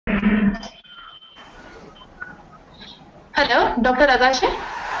Hello doctor आकाश है।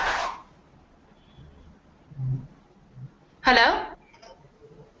 Hello.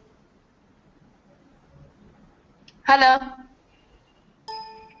 Hello.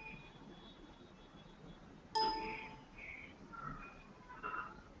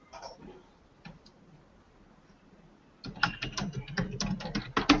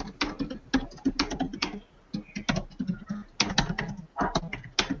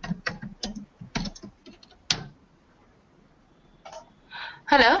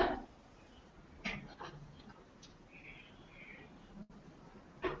 Hello.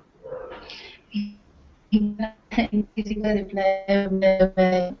 किसी का रिप्लाई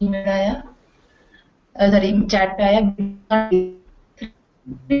ईमेल आया, सॉरी चैट पे आया।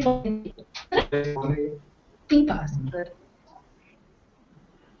 पास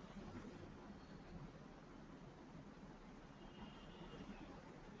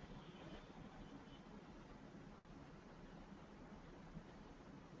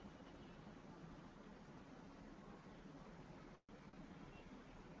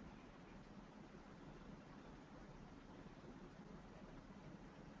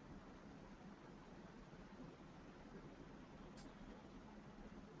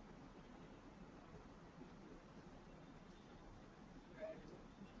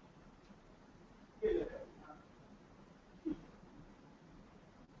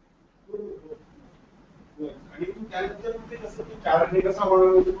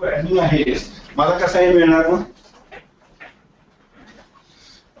मला कसाही मिळणार मग.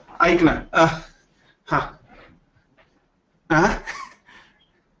 ऐक ना. हा हा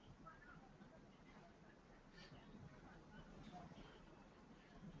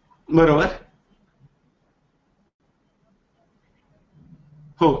बरोबर.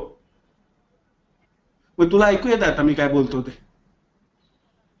 हो, मग तुला ऐकू येत आता मी काय बोलतो ते.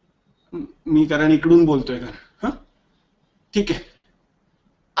 मी कारण इकडून बोलतोय कारण. हा ठीक आहे.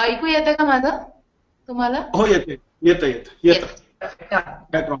 ऐकू येतं का माझं तुम्हाला? हो येते, येतं येतं येतं. येस.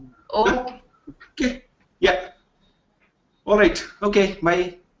 काय प्रॉब्लेम. ओके. ओके. या. ऑलराईट. Okay bye.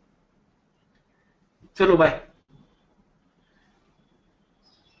 चलो बाय.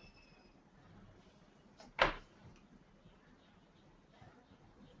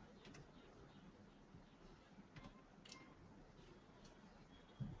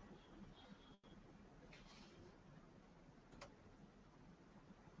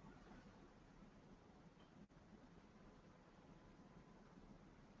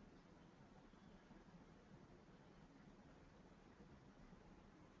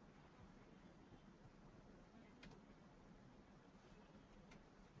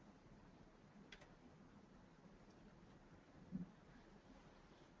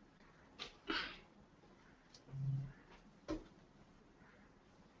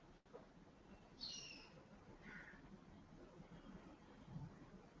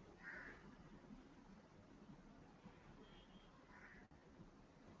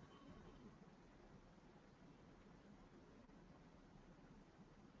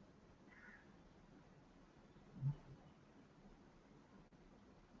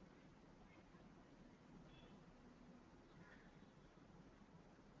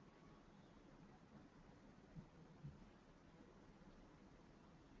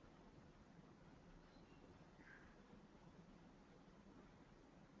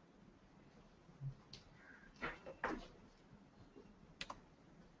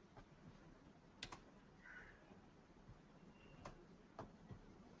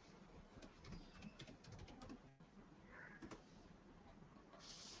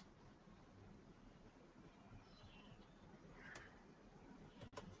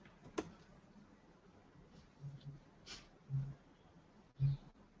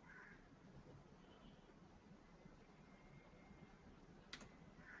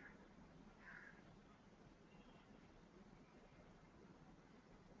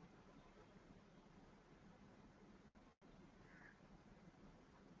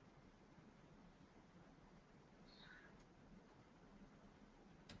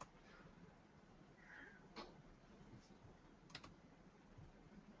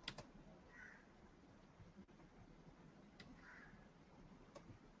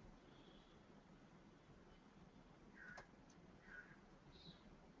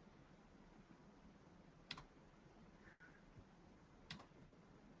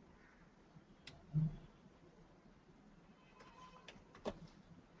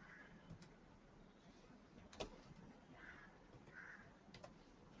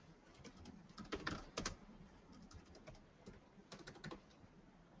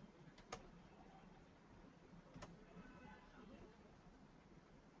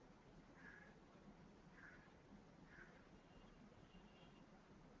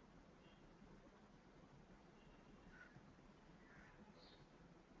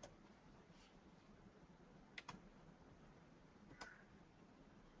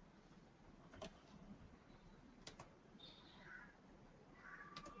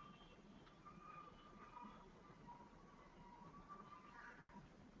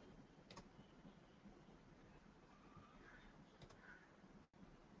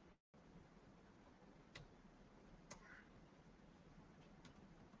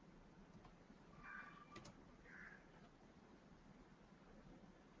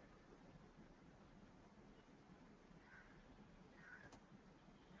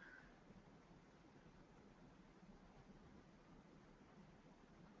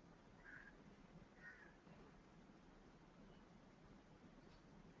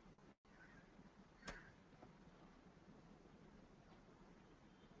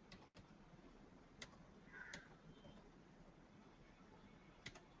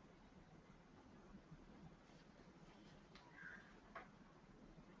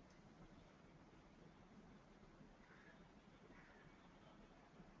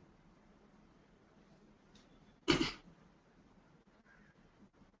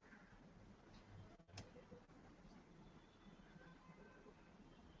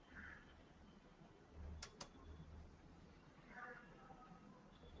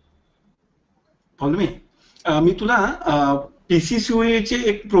 मी मी तुला पीसीसीओचे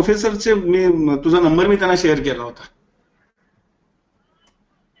एक प्रोफेसरचे तुझा नंबर मी त्यांना शेअर केला होता.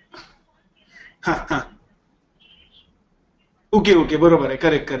 हा हा ओके ओके बरोबर आहे.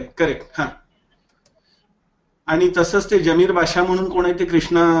 Correct correct correct. हा आणि तसंच ते जमीर बाशा म्हणून कोण आहे ते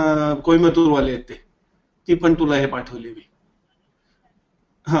कृष्णा कोईमतूरवाले आहेत ते, ती पण तुला हे पाठवली मी.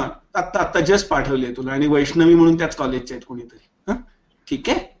 हा आत्ता आत्ता जस्ट पाठवली तुला. आणि वैष्णवी म्हणून त्याच कॉलेजच्या आहेत कोणीतरी. हा ठीक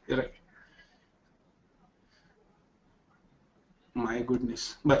आहे राईट. My goodness.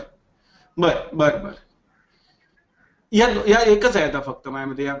 बर बर बर बर. या या एकच आहे आता फक्त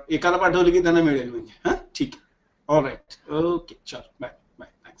माझ्यामध्ये. या एकाला पाठवलं की त्यांना मिळेल म्हणजे. हा ठीक आहे. ऑल राईट ओके चल बाय बाय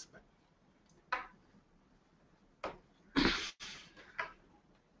थँक्स बाय.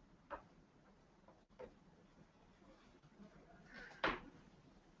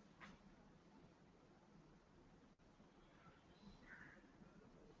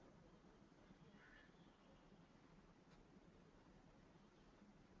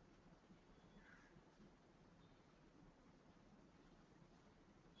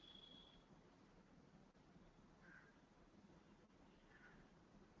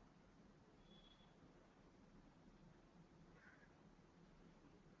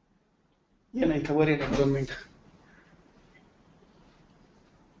 ये नाही खबर आहे 2 मिनिटं.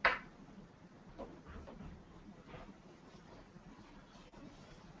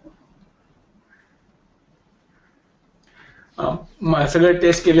 सगळं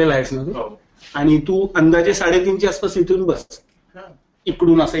टेस्ट केलेलं आहेस ना तू. आणि तू अंदाजे 3:30च्या आसपास इथून बस.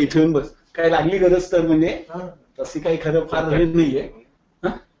 इकडून असं इथून बस. काय लागली गरज तर म्हणजे तशी काही खरं फार हे नाहीये.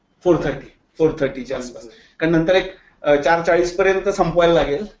 4:30च्या आसपास. कारण नंतर एक 4:40 पर्यंत संपवायला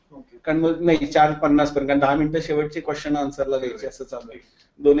लागेल. कारण मग नाही 4:50 पर्यंत. कारण 10 मिनिटं शेवटचे क्वेश्चन आन्सरला द्यायचे असं चालू आहे.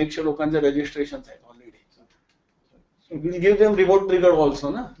 200-100 लोकांचे रजिस्ट्रेशन आहेत already. Will give them reward trigger also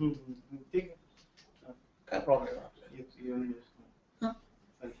ना. ठीक आहे काय प्रॉब्लेम आपल्याला.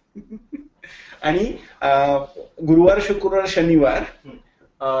 आणि गुरुवार शुक्रवार शनिवार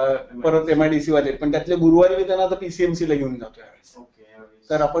परत MIDC वाले. पण त्यातले गुरुवारी मी त्यांना आता PCMC ला घेऊन जातो यावेळेस.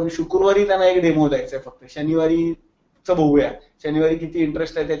 तर आपण शुक्रवारी त्यांना एक डेमो द्यायचा आहे फक्त. शनिवारीचं बघूया शनिवारी किती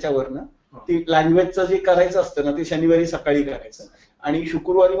इंटरेस्ट आहे त्याच्यावरनं. ती लँग्वेजचं जे करायचं असतं ना ते शनिवारी सकाळी करायचं. आणि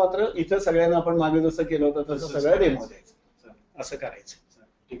शुक्रवारी मात्र इथं सगळ्यांना आपण मागे जसं केलं होतं तसं सगळं डेमो द्यायचं. असं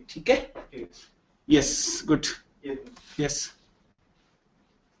करायचं. ठीक आहे. Yes good. Yes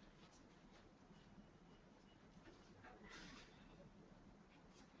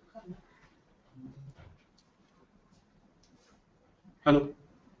hello.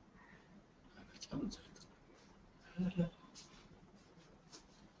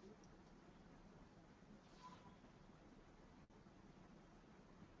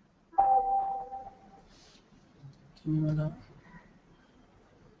 तुम्ही मला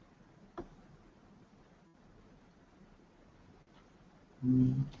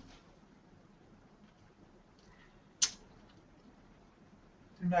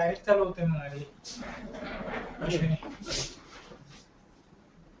डायरेक्ट चालू होते म्हणाले.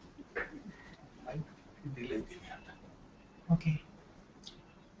 दिले आता. ओके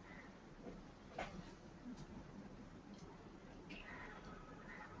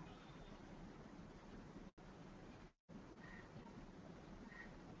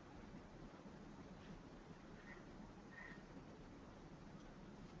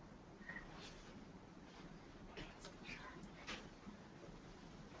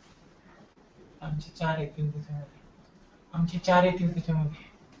आमचे 4 येतील त्याच्यामध्ये. आमचे 4 येतील त्याच्यामध्ये.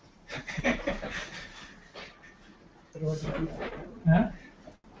 हा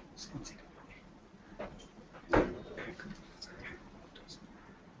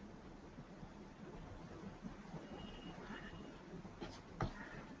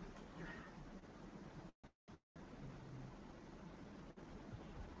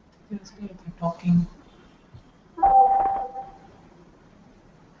टॉकिंग.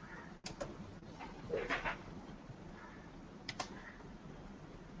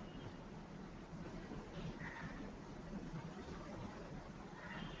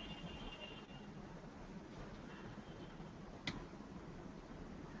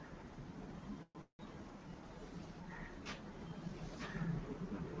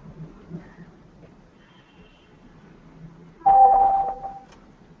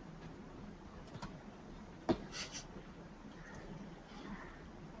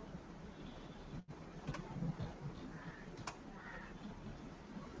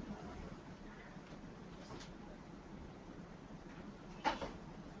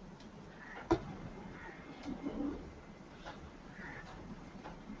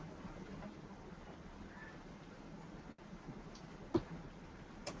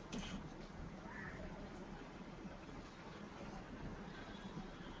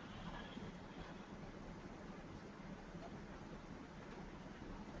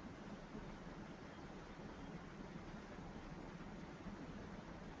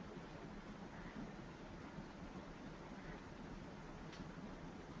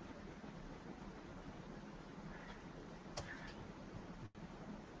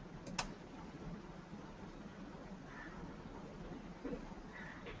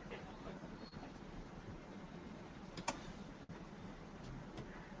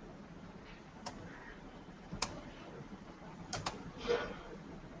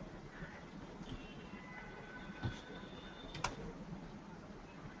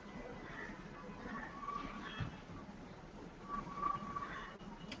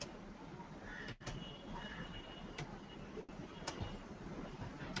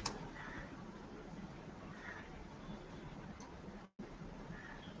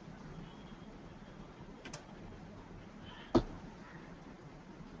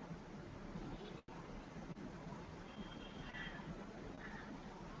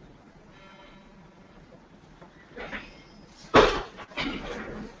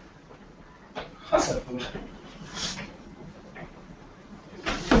 सर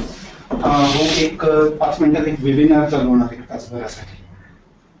हो एक 5 मिनिटात एक वेबिनार चालवणार आहे तासभरासाठी.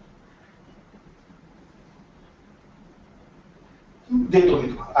 देतो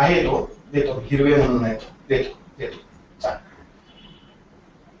आहे तो देतो हिरवे म्हणून आहे तो देतो चालेल.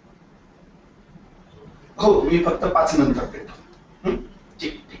 हो मी फक्त 5 नंतर देतो.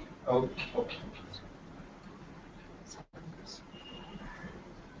 ठीक ओके.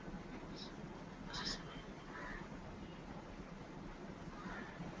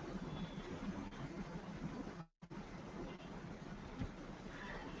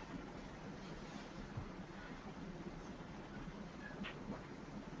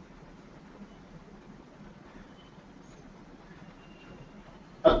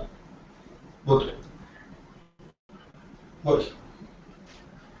 बोल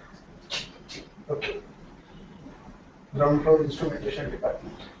okay. Ground floor instrumentation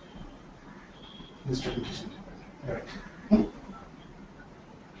department.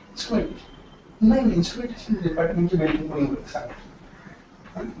 नाही इन्स्ट्रुमेंटेशन डिपार्टमेंटची बिल्डिंग कोणी सांग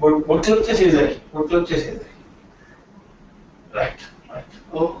बोट क्लबच्या शेजारी राईट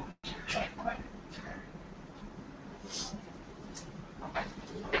ओ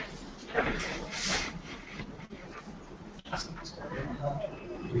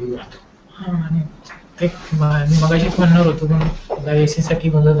आणि ते मी मगाशीच म्हणणार होतो पण एसी साठी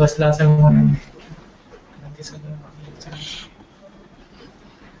बघत बसला असेल म्हणून ते सगळं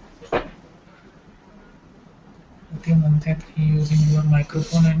ते म्हणतात की using your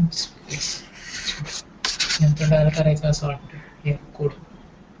microphone and space नंतर डायल करायचं असं वाटतं हे कोड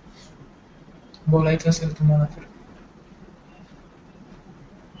बोलायचं असेल तुम्हाला तर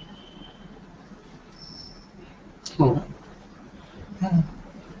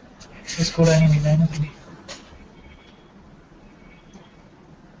ऍक्सेस कोड आणि दिलाय ना तुम्ही.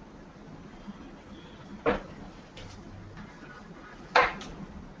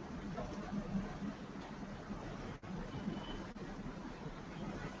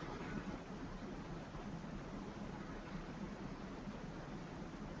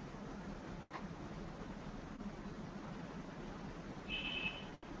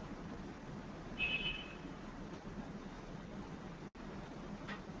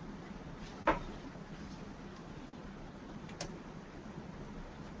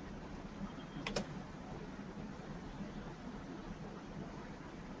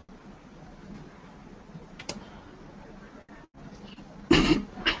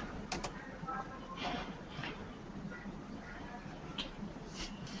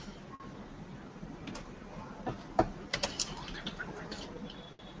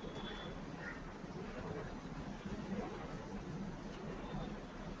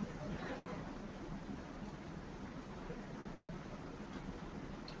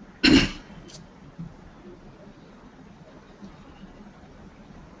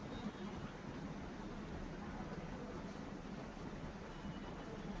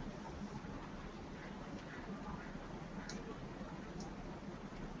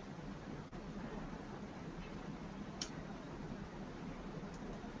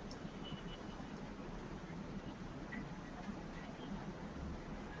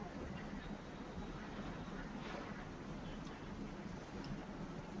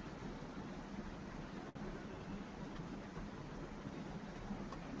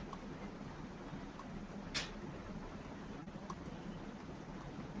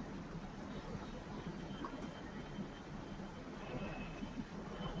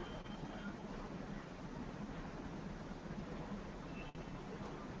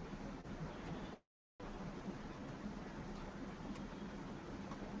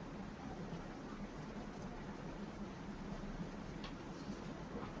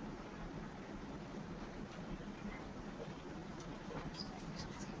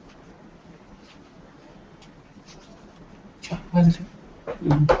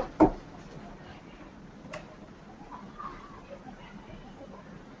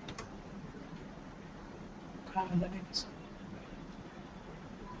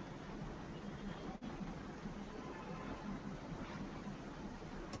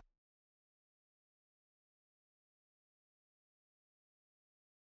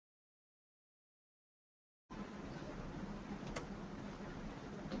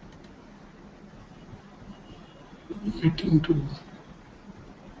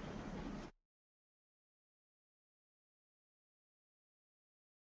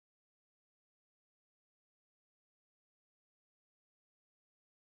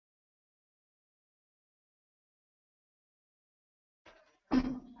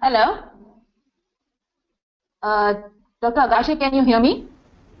 Hello. Dr. Agashi, can you hear me?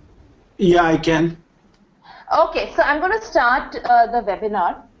 Yeah, I can. Okay, so I'm going to start the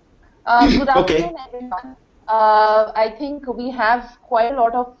webinar. Good Okay. afternoon, everyone. I think we have quite a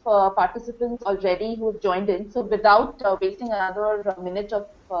lot of participants already who have joined in. So without wasting another minute of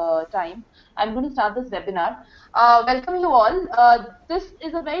time, I'm going to start this webinar. Welcome you all. This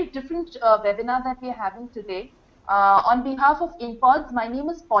is a very different webinar that we are having today. On behalf of InPods, my name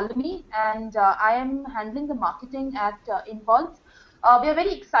is Paulami, and I am handling the marketing at InPods. We are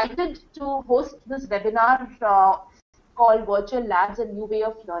very excited to host this webinar called Virtual Labs, a New Way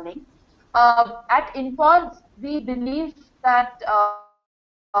of Learning. At InPods, we believe that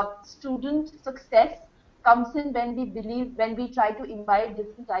student success comes in when we try to imbibe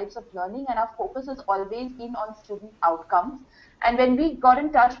different types of learning, and our focus has always been on student outcomes. And when we got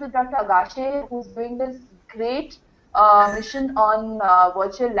in touch with Dr. Agashe, who's doing this great mission on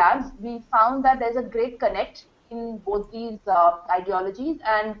virtual labs, we found that there's a great connect in both these ideologies,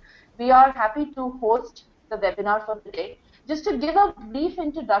 and we are happy to host the webinar for today. Just to give a brief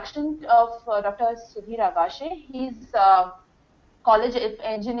introduction of Dr. Sudhir Agashe, he's College of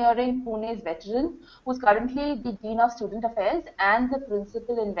Engineering Pune's veteran, who's currently the Dean of Student Affairs and the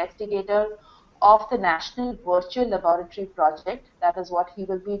Principal Investigator of the National Virtual Laboratory Project. That is what he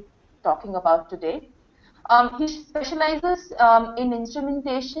will be talking about today. He specializes in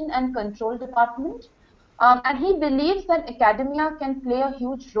instrumentation and control department, and he believes that academia can play a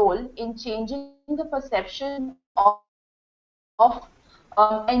huge role in changing the perception of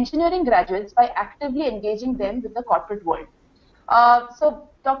engineering graduates by actively engaging them with the corporate world. So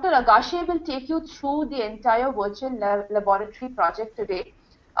Dr. Agashe will take you through the entire virtual laboratory project today.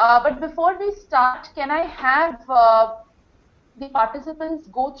 But before we start, can I have the participants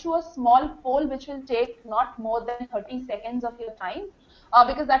go through a small poll which will take not more than 30 seconds of your time,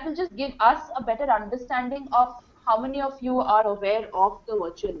 because that will just give us a better understanding of how many of you are aware of the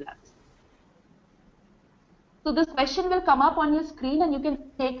virtual labs. So this question will come up on your screen, and you can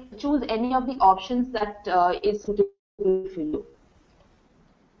choose any of the options that is suitable for you.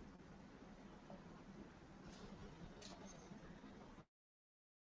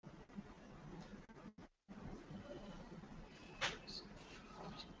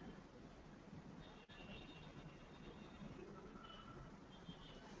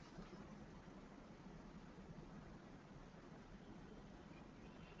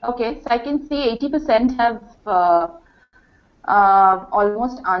 Okay, so I can see 80% have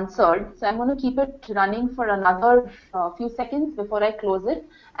almost answered. So I'm going to keep it running for another few seconds before I close it.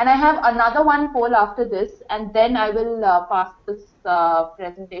 And I have another one poll after this, and then I will pass this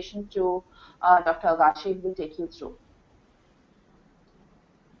presentation to Dr. Agashe, who will take you through.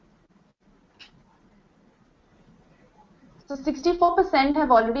 So 64%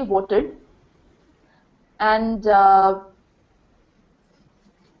 have already voted, and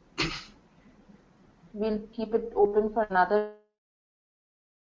we'll keep it open for another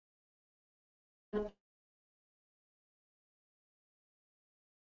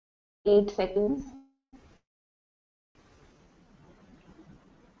 8 seconds.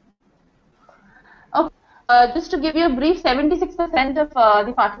 Okay. Just to give you a brief, 76% of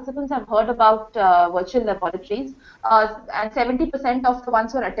the participants have heard about virtual laboratories, and 70% of the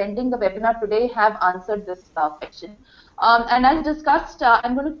ones who are attending the webinar today have answered this question. And as discussed,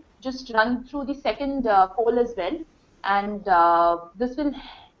 I'm going to just run through the second poll as well, and this will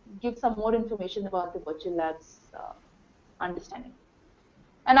give some more information about the virtual labs understanding.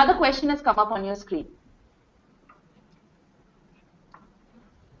 Another question has come up on your screen.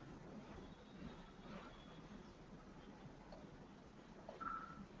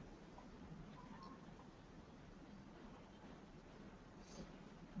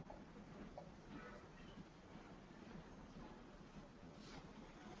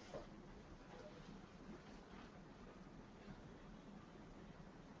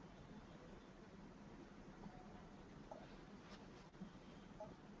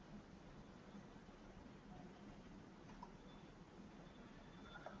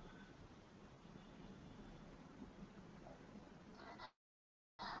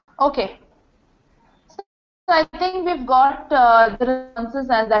 Okay. So I think we've got the responses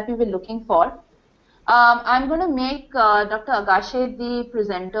that we were looking for. I'm going to make Dr. Agashe the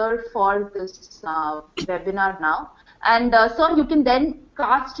presenter for this webinar now. And sir, you can then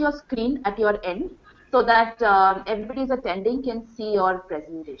cast your screen at your end so that everybody who's attending can see your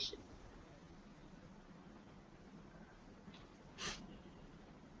presentation.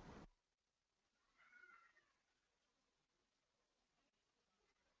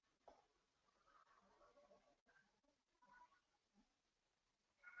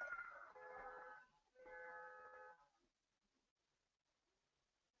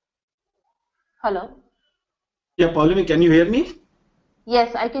 Hello. Yeah, Paulini, can you hear me?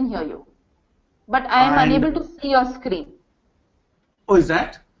 Yes, I can hear you. But I am unable to see your screen. Oh, is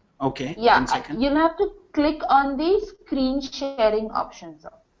that? Okay, Yeah, 1 second. you'll have to click on the screen sharing option, sir.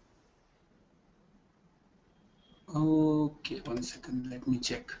 Okay, 1 second, let me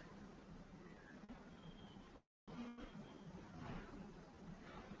check.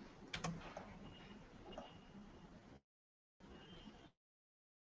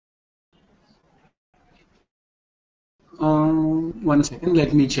 One second,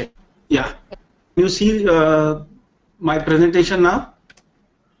 let me check. Yeah, you see my presentation now?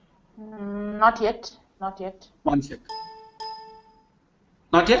 Not yet, not yet. 1 second.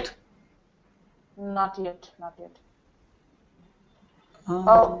 Not yet? Not yet, not yet. Oh.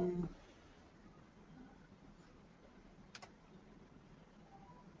 Oh.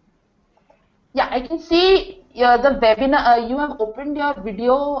 Yeah, I can see the webinar. You have opened your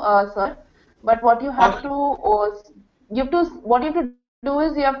video, sir. But what you have to, what you have to do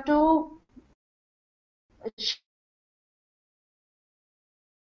is you have to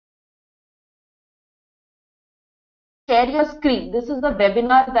share your screen. This is the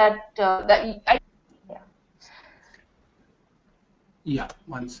webinar that yeah. Yeah,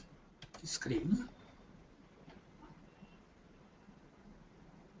 once screen.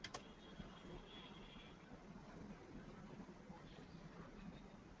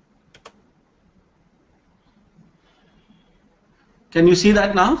 Can you see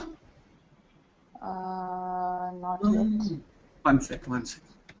that now? Not yet. 1 sec, 1 sec.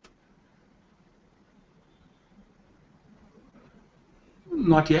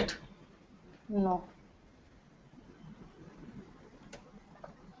 Not yet? No.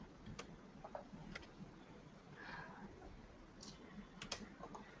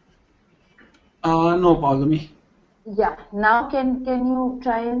 No, Paulami. Yeah. Now can you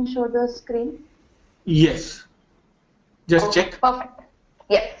try and show the screen? Yes. Just Okay, check. perfect.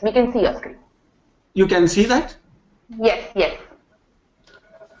 Yes, we can see your screen. You can see that? Yes, yes.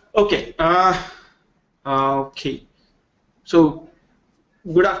 Okay. Okay. So,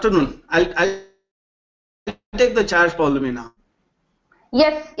 good afternoon. I'll take the charge, Paulami, now.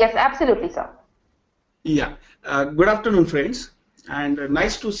 Yes, yes, absolutely, sir. Yeah. Good afternoon, friends. And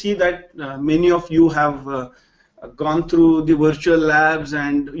nice to see that many of you have gone through the virtual labs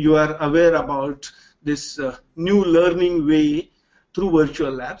and you are aware about this new learning way through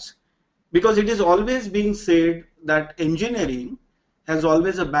virtual labs. Because it is always being said that engineering has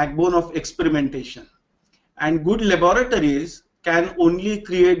always a backbone of experimentation. And good laboratories can only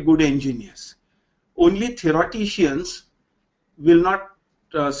create good engineers. Only theoreticians will not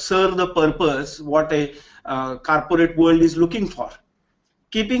serve the purpose what a corporate world is looking for.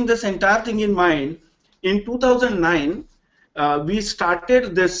 Keeping this entire thing in mind, in 2009, we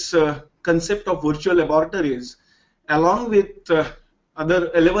started this concept of virtual laboratories along with other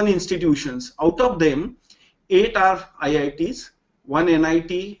 11 institutions. Out of them, 8 are IITs, 1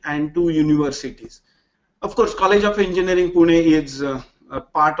 NIT, and 2 universities. Of course, College of Engineering Pune is a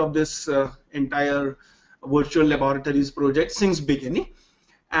part of this entire virtual laboratories project since beginning,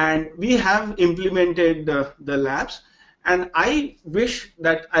 and we have implemented the labs. And I wish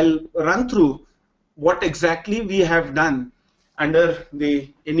that I'll run through what exactly we have done under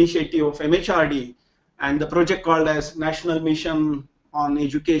the initiative of MHRD and the project called as National Mission on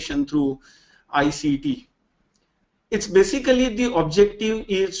Education through ICT. It's basically the objective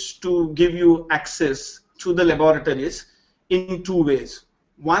is to give you access to the laboratories in 2 ways.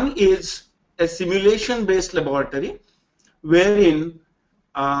 One is a simulation-based laboratory wherein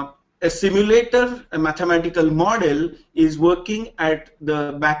a simulator, a mathematical model is working at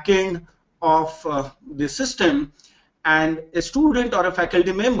the back end of the system, and a student or a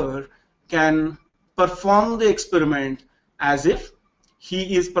faculty member can perform the experiment as if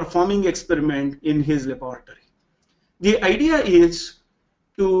he is performing experiment in his laboratory. The idea is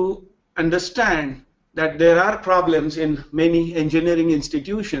to understand that there are problems in many engineering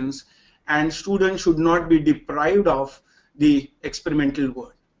institutions and students should not be deprived of the experimental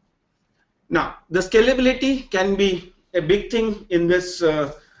world. Now, the scalability can be a big thing in this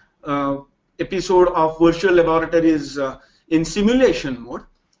episode of virtual laboratories in simulation mode.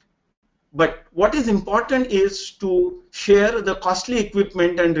 But what is important is to share the costly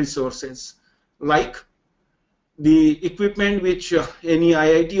equipment and resources, like the equipment which any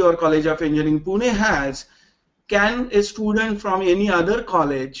IIT or College of Engineering Pune has. Can a student from any other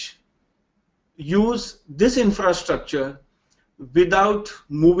college use this infrastructure without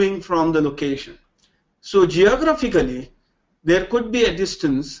moving from the location? So geographically, there could be a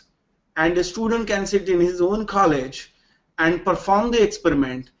distance and a student can sit in his own college and perform the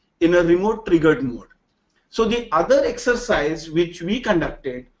experiment in a remote triggered mode. So the other exercise which we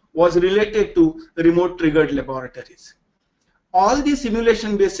conducted was related to remote triggered laboratories. All the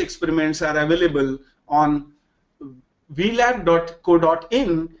simulation based experiments are available on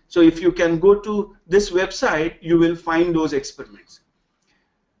vlab.co.in. So if you can go to this website, you will find those experiments.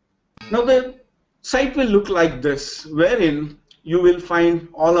 Now the site will look like this, wherein you will find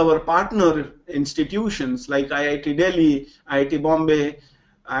all our partner institutions like IIT Delhi, IIT Bombay,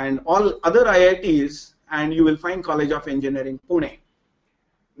 and all other IITs, and you will find College of Engineering, Pune.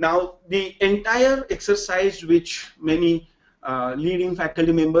 Now, the entire exercise which many leading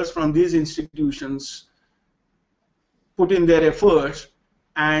faculty members from these institutions put in their efforts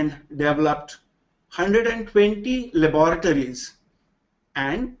and developed 120 laboratories,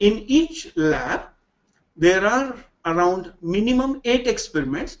 and in each lab there are around minimum 8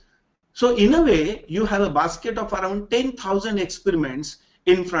 experiments. So in a way, you have a basket of around 10,000 experiments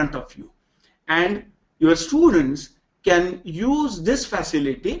in front of you, and your students can use this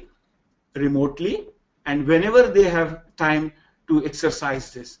facility remotely and whenever they have time to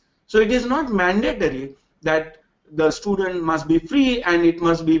exercise this. So it is not mandatory that the student must be free and it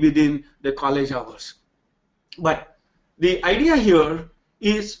must be within the college hours. But the idea here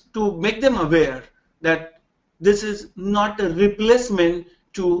is to make them aware that this is not a replacement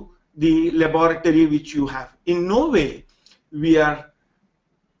to the laboratory which you have. In no way we are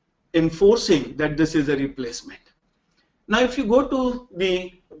enforcing that this is a replacement. Now if you go to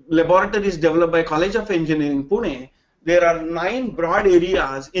the laboratories developed by College of Engineering, Pune, there are 9 broad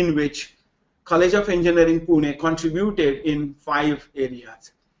areas in which College of Engineering, Pune contributed in 5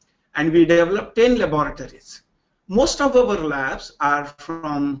 areas. And we developed 10 laboratories. Most of our labs are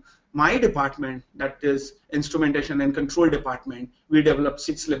from my department, that is Instrumentation and Control Department. We developed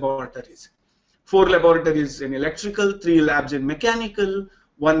 6 laboratories. 4 laboratories in electrical, 3 labs in mechanical,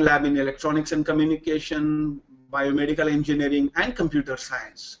 1 lab in electronics and communication, biomedical engineering, and computer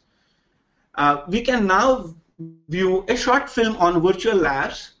science. We can now view a short film on virtual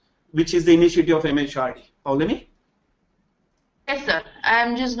labs, which is the initiative of MHRD. Paulini? Yes, sir.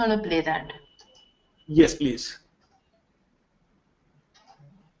 I'm just going to play that. Yes, please.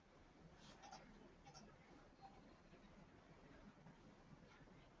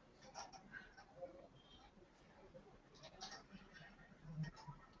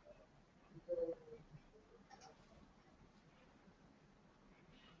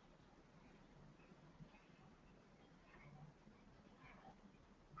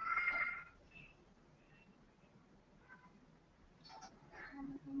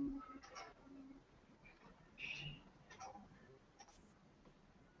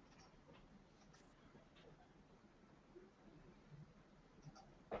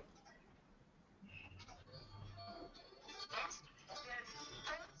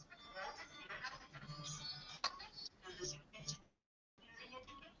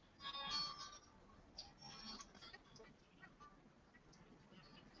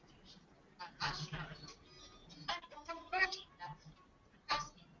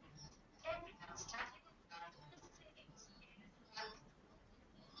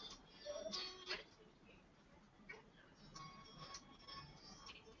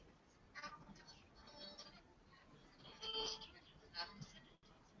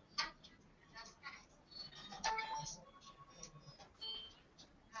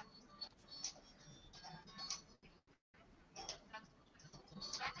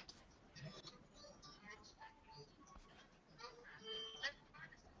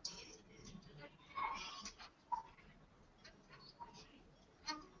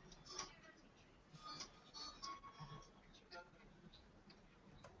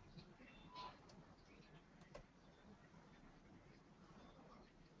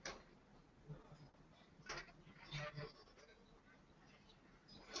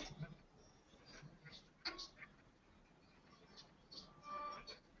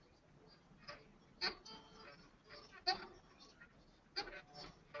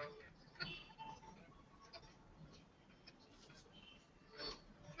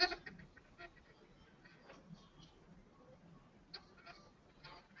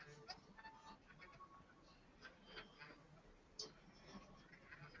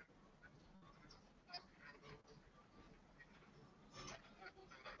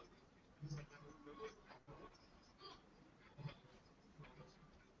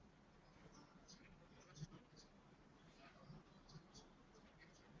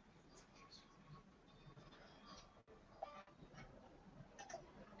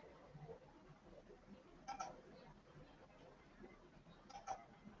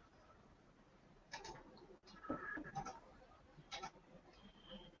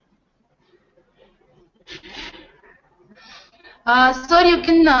 Sir, you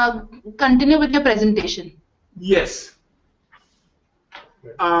can continue with your presentation. Yes.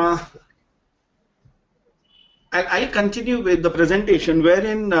 I'll continue with the presentation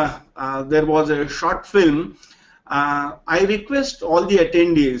wherein there was a short film. I request all the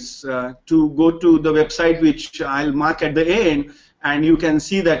attendees to go to the website which I'll mark at the end, and you can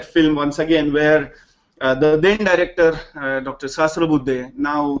see that film once again where the then director, Dr. Sasrabuddhe,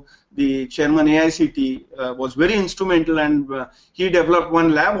 now the chairman AICT, was very instrumental, and he developed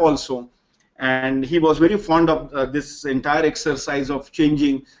one lab also. And he was very fond of this entire exercise of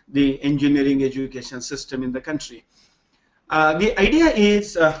changing the engineering education system in the country. The idea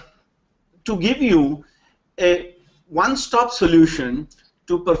is to give you a one-stop solution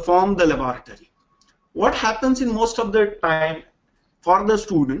to perform the laboratory. What happens in most of the time for the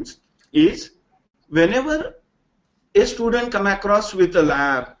students is whenever a student comes across with a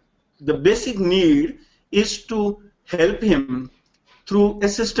lab, the basic need is to help him through a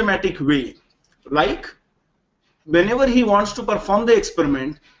systematic way. Like, whenever he wants to perform the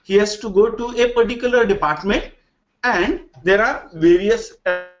experiment, he has to go to a particular department, and there are various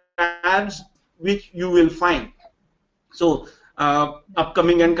labs which you will find. So,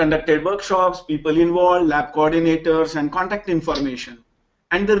 upcoming and conducted workshops, people involved, lab coordinators, and contact information.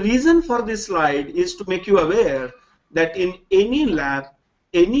 And the reason for this slide is to make you aware that in any lab,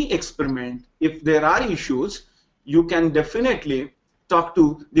 any experiment, if there are issues, you can definitely talk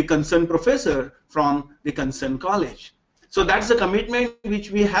to the concerned professor from the concerned college. So that's the commitment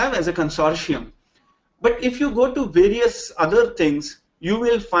which we have as a consortium. But if you go to various other things, you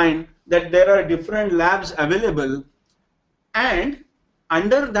will find that there are different labs available, and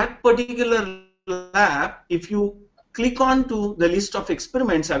under that particular lab, if you click on to the list of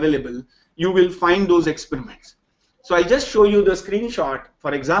experiments available, you will find those experiments. So I just show you the screenshot.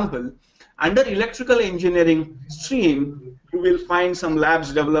 For example, under electrical engineering stream, you will find some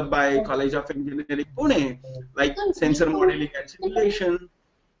labs developed by College of Engineering, Pune, like sensor modeling and simulation,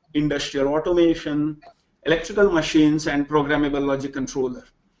 industrial automation, electrical machines, and programmable logic controller.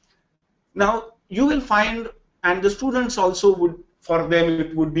 Now, you will find, and the students also would, for them,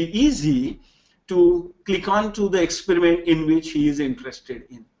 it would be easy to click on to the experiment in which he is interested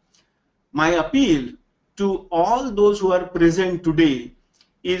in. My appeal to all those who are present today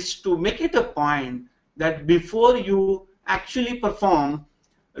is to make it a point that before you actually perform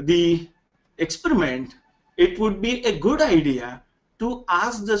the experiment, it would be a good idea to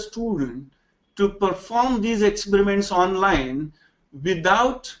ask the student to perform these experiments online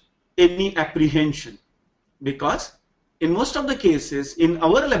without any apprehension. Because in most of the cases, in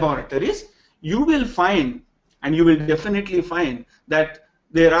our laboratories, you will find, and you will definitely find, that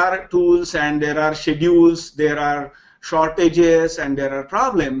there are tools and there are schedules, there are shortages, and there are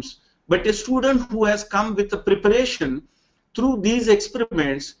problems. But a student who has come with a preparation through these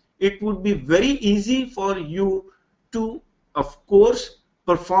experiments, it would be very easy for you to, of course,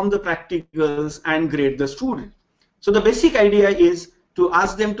 perform the practicals and grade the student. So the basic idea is to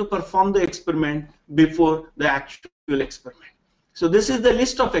ask them to perform the experiment before the actual experiment. So this is the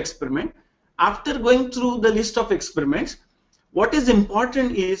list of experiments. After going through the list of experiments, what is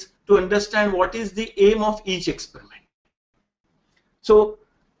important is to understand what is the aim of each experiment. So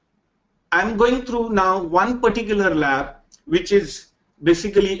I'm going through now one particular lab, which is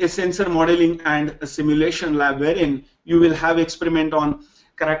basically a sensor modeling and a simulation lab, wherein you will have experiment on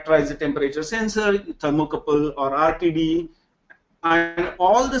characterize the temperature sensor, thermocouple or RTD, and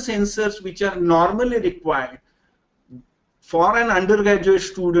all the sensors which are normally required for an undergraduate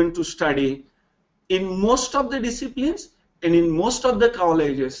student to study in most of the disciplines and in most of the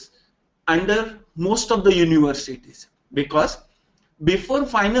colleges under most of the universities. Because before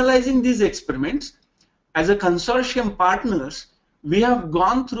finalizing these experiments, as a consortium partners, we have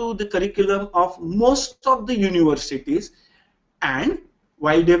gone through the curriculum of most of the universities, and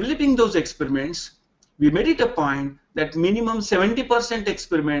while developing those experiments, we made it a point that minimum 70%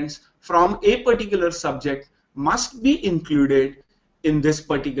 experiments from a particular subject must be included in this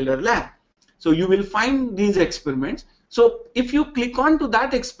particular lab. So you will find these experiments. So if you click on to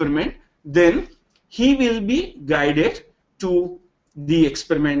that experiment, then he will be guided to the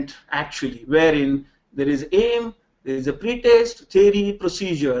experiment actually, wherein there is aim, there is a pretest, theory,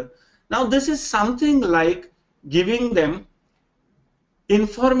 procedure. Now this is something like giving them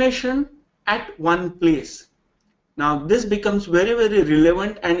information at one place. Now this becomes very, very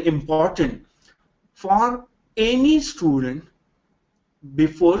relevant and important for any student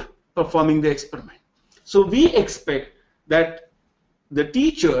before performing the experiment. So we expect that the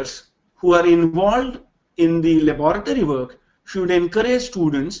teachers who are involved in the laboratory work should encourage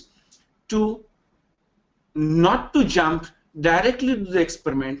students to not to jump directly to the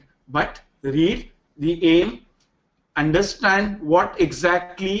experiment, but read the aim, understand what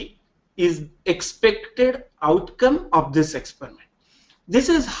exactly is expected outcome of this experiment. This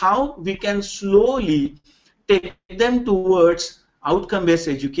is how we can slowly take them towards outcome-based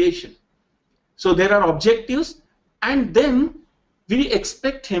education. So there are objectives, and then we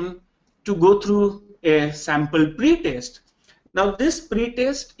expect him to go through a sample pretest. Now this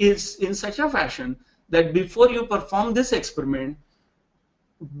pretest is in such a fashion that before you perform this experiment,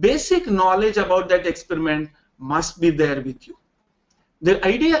 basic knowledge about that experiment must be there with you. The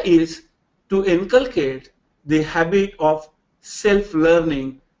idea is to inculcate the habit of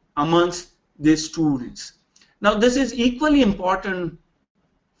self-learning amongst the students. Now this is equally important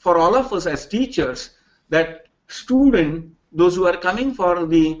for all of us as teachers, that student, those who are coming for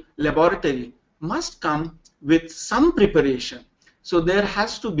the laboratory, must come with some preparation. So there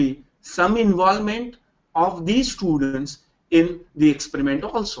has to be some involvement of these students in the experiment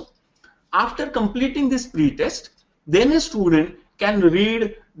also. After completing this pretest, then a student can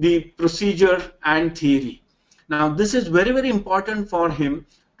read the procedure and theory. Now this is very, very important for him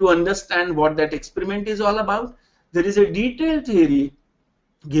to understand what that experiment is all about. There is a detailed theory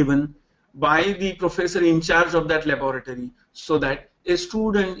given by the professor in charge of that laboratory, so that a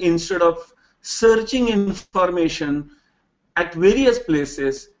student, instead of searching information at various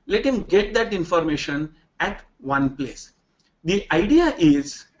places, let him get that information at one place. The idea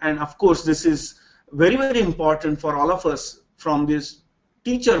is, and of course this is very, very important for all of us from this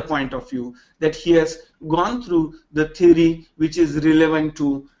teacher point of view, that he has gone through the theory which is relevant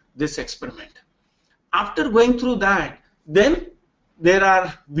to this experiment. After going through that, then there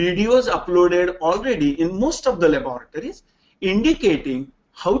are videos uploaded already in most of the laboratories indicating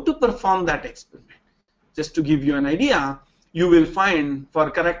how to perform that experiment. Just to give you an idea, you will find for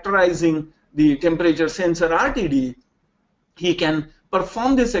characterizing the temperature sensor RTD, he can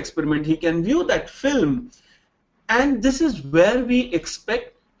perform this experiment, he can view that film, and this is where we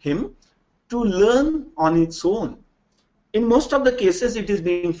expect him to learn on its own. In most of the cases it is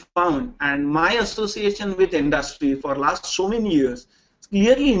being found, and my association with industry for last so many years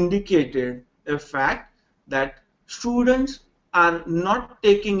clearly indicated a fact that students are not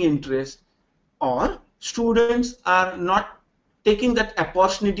taking interest, or students are not taking that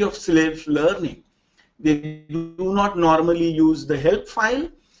opportunity of self-learning. They do not normally use the help file,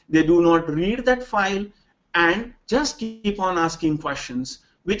 they do not read that file, and just keep on asking questions,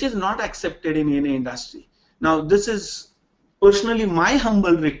 which is not accepted in any industry. Now this is personally my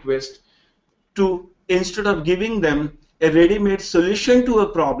humble request, to instead of giving them a ready-made solution to a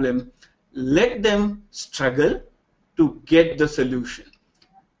problem, let them struggle to get the solution.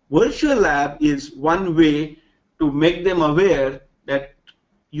 Virtual lab is one way to make them aware that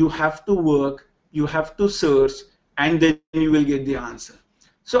you have to work, you have to search, and then you will get the answer.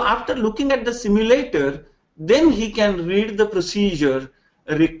 So after looking at the simulator, then he can read the procedure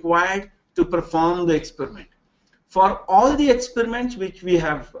required to perform the experiment. For all the experiments which we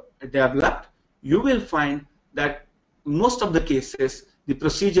have developed, you will find that most of the cases the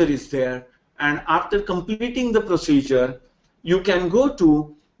procedure is there, and after completing the procedure, you can go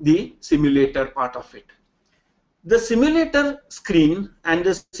to the simulator part of it. The simulator screen and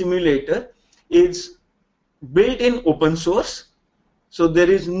the simulator is built in open source, so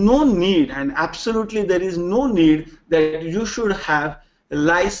there is no need, and absolutely there is no need, that you should have a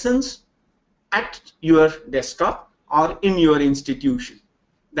license at your desktop or in your institution.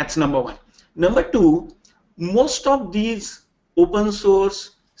 That's number one. Number two, most of these open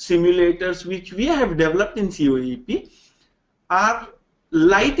source simulators which we have developed in COEP are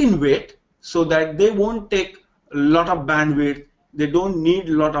light in weight, so that they won't take a lot of bandwidth, they don't need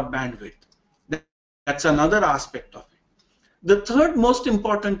a lot of bandwidth. That's another aspect of it. The third most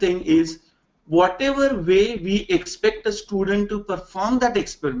important thing is, whatever way we expect a student to perform that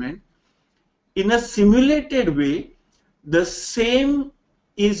experiment, in a simulated way, the same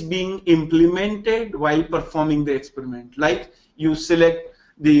is being implemented while performing the experiment. Like you select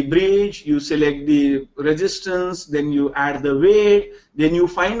the bridge, you select the resistance, then you add the weight, then you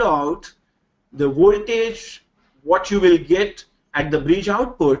find out the voltage, what you will get at the bridge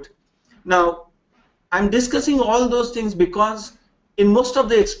output. Now, I'm discussing all those things because in most of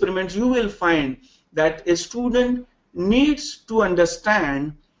the experiments you will find that a student needs to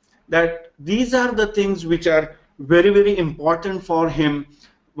understand that these are the things which are very, very important for him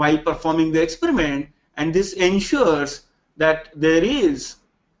while performing the experiment, and this ensures that there is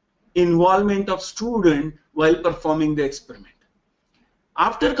involvement of student while performing the experiment.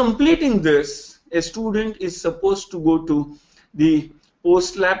 After completing this, a student is supposed to go to the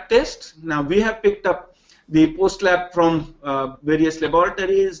post-lab test. Now we have picked up the post lab from various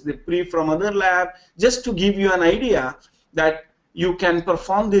laboratories, the pre from other lab, just to give you an idea that you can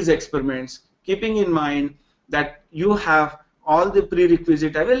perform these experiments, keeping in mind that you have all the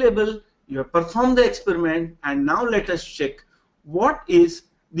prerequisite available, you have performed the experiment, and now let us check what is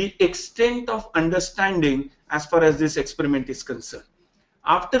the extent of understanding as far as this experiment is concerned.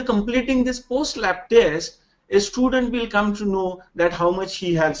 After completing this post-lab test, a student will come to know that how much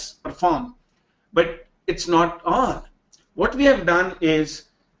he has performed. But it's not all. What we have done is,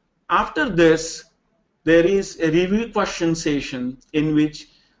 after this, there is a review question session in which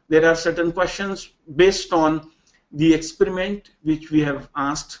there are certain questions based on the experiment which we have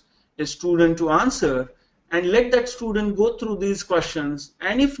asked a student to answer, and let that student go through these questions,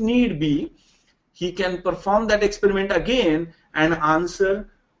 and if need be, he can perform that experiment again and answer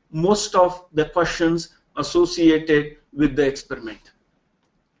most of the questions associated with the experiment.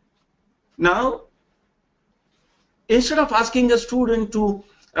 Now, instead of asking a student to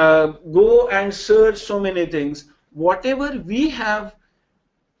go and search so many things, whatever we have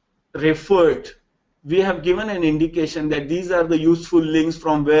referred, we have given an indication that these are the useful links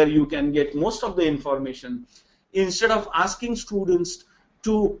from where you can get most of the information. Instead of asking students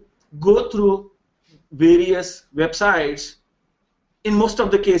to go through various websites, in most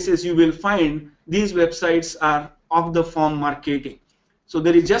of the cases you will find these websites are of the form marketing. So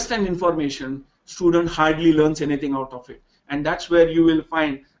there is just an information, student hardly learns anything out of it. And that's where you will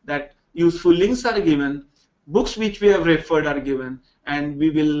find that useful links are given, books which we have referred are given, and we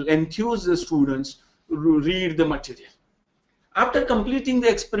will enthuse the students to read the material. After completing the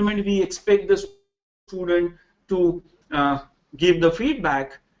experiment, we expect the student to give the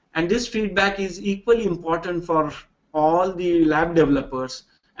feedback, and this feedback is equally important for all the lab developers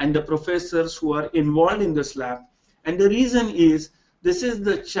and the professors who are involved in this lab. And the reason is, this is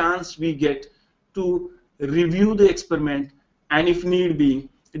the chance we get to review the experiment, and if need be,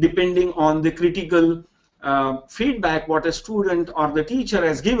 depending on the critical feedback what a student or the teacher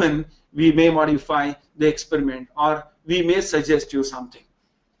has given, we may modify the experiment or we may suggest you something.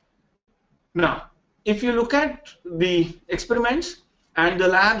 Now, if you look at the experiments and the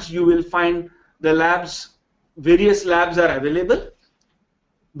labs, you will find the labs, various labs are available.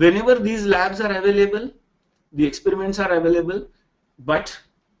 Whenever these labs are available, the experiments are available, but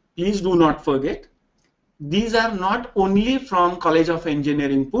please do not forget, these are not only from College of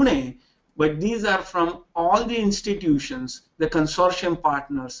Engineering, Pune, but these are from all the institutions, the consortium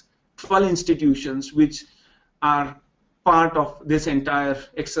partners, 12 institutions which are part of this entire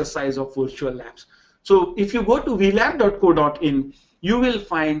exercise of virtual labs. So if you go to vlab.co.in, you will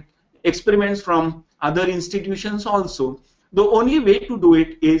find experiments from other institutions also. The only way to do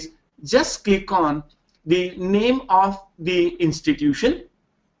it is just click on the name of the institution.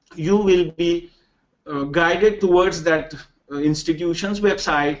 You will be guided towards that institution's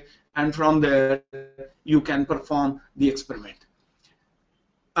website, and from there you can perform the experiment.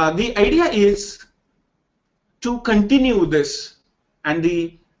 The idea is to continue this, and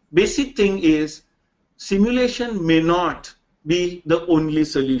the basic thing is simulation may not be the only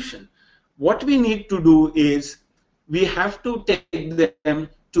solution. What we need to do is we have to take them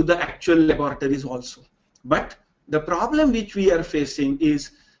to the actual laboratories also. But the problem which we are facing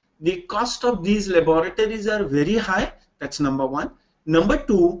is the cost of these laboratories are very high. That's number one. Number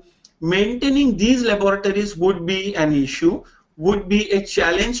two, maintaining these laboratories would be an issue, would be a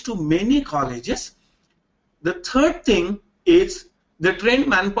challenge to many colleges. The third thing is the trained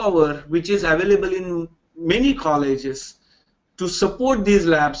manpower which is available in many colleges to support these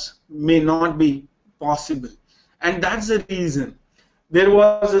labs may not be possible. And that's the reason. There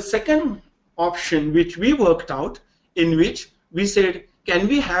was a second option which we worked out, in which we said, can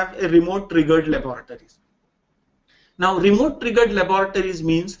we have a remote triggered laboratories? Now, remote triggered laboratories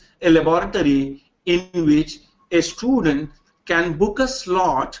means a laboratory in which a student can book a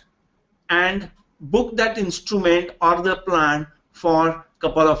slot and book that instrument or the plant for a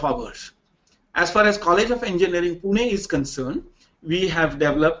couple of hours. As far as College of Engineering Pune is concerned, we have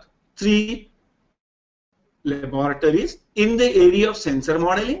developed 3 laboratories in the area of sensor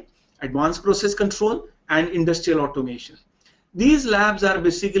modeling, advanced process control, and industrial automation. These labs are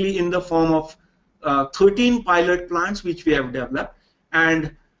basically in the form of 13 pilot plants which we have developed,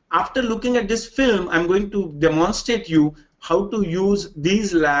 and after looking at this film, I'm going to demonstrate you how to use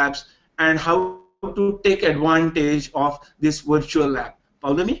these labs and how to take advantage of this virtual lab.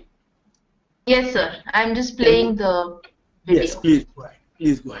 Paulami? Yes, sir. I'm just playing the video. Yes, please go ahead.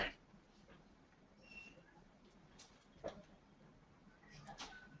 Please go ahead.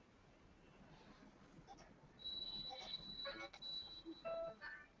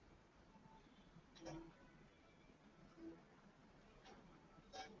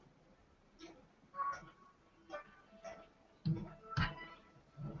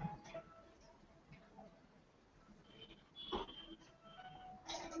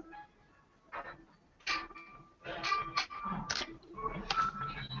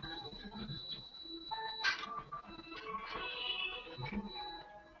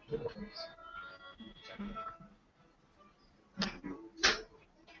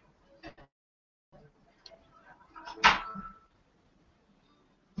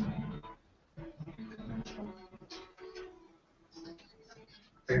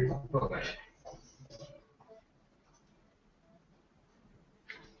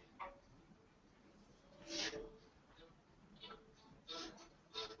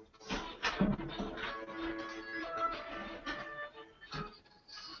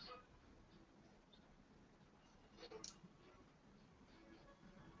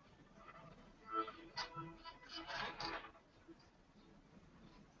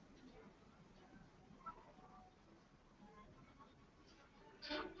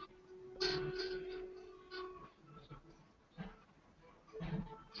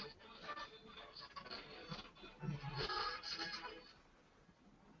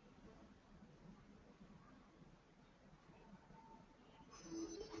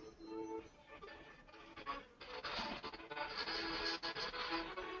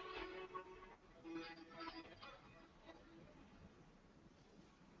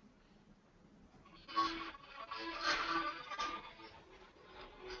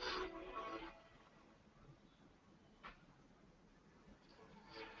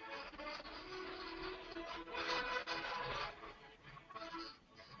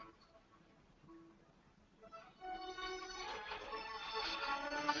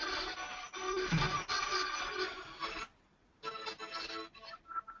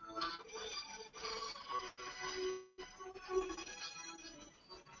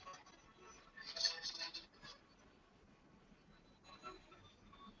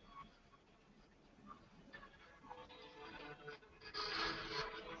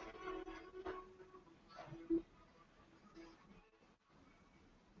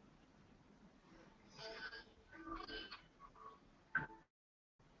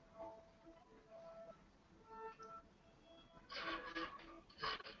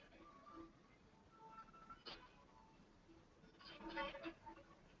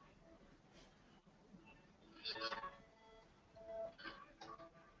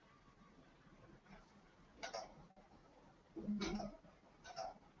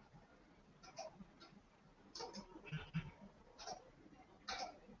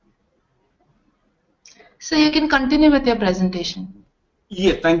 So you can continue with your presentation.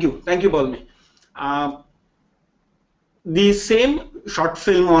 Yeah, thank you, Balmi. The same short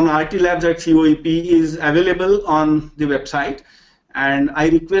film on rtlabs@coep is available on the website, and I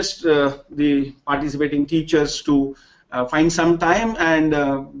request the participating teachers to find some time and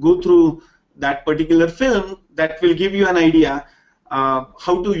go through that particular film. That will give you an idea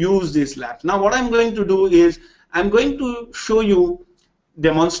how to use this lab. Now what I'm going to do is I'm going to show you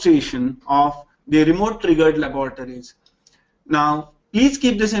demonstration of the remote triggered laboratories. Now, please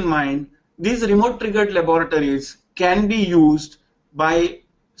keep this in mind. These remote triggered laboratories can be used by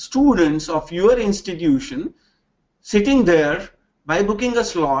students of your institution sitting there by booking a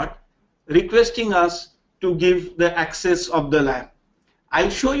slot, requesting us to give the access of the lab. I'll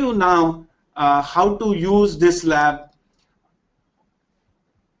show you now how to use this lab.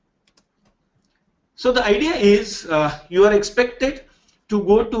 So the idea is you are expected to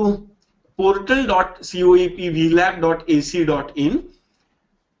go to portal.coepvlab.ac.in.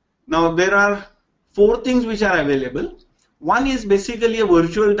 Now there are 4 things which are available. One is basically a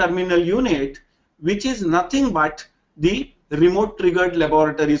virtual terminal unit, which is nothing but the remote triggered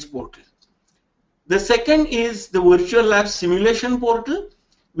laboratories portal. The second is the virtual lab simulation portal,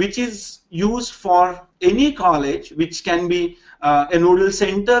 which is used for any college, which can be a nodal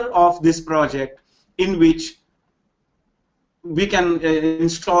center of this project, in which we can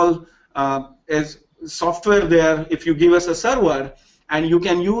install as software there if you give us a server, and you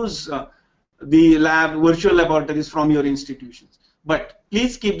can use the virtual laboratories from your institutions. But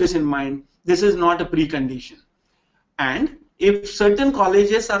please keep this in mind, this is not a precondition. And if certain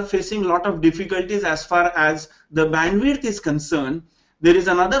colleges are facing a lot of difficulties as far as the bandwidth is concerned, there is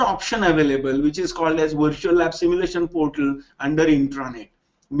another option available which is called as virtual lab simulation portal under intranet.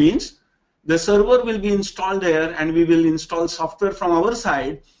 Means the server will be installed there and we will install software from our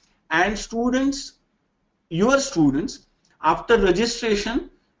side, and students, your students, after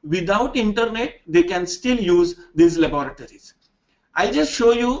registration without internet, they can still use these laboratories. I'll just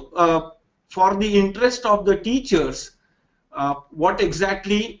show you for the interest of the teachers what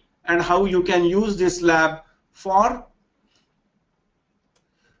exactly and how you can use this lab for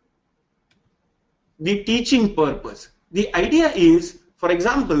the teaching purpose. The idea is, for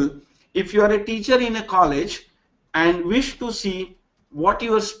example, if you are a teacher in a college and wish to see what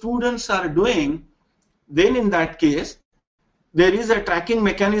your students are doing, then in that case, there is a tracking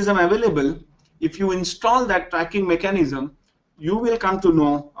mechanism available. If you install that tracking mechanism, you will come to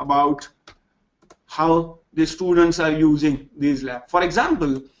know about how the students are using these labs. For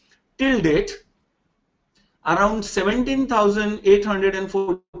example, till date, around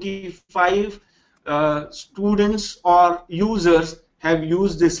 17,845 students or users have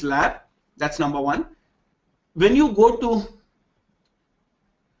used this lab. That's number one. When you go to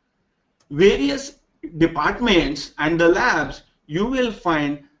various departments and the labs, you will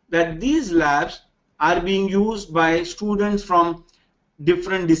find that these labs are being used by students from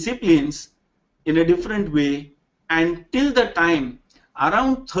different disciplines in a different way, and till the time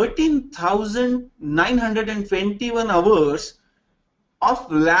around 13,921 hours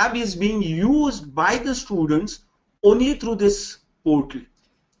of lab is being used by the students only through this portal.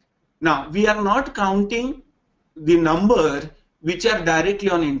 Now, we are not counting the number which are directly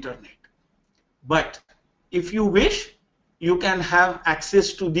on internet. But if you wish, you can have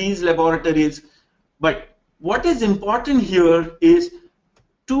access to these laboratories. But what is important here is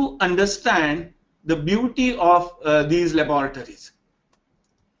to understand the beauty of these laboratories.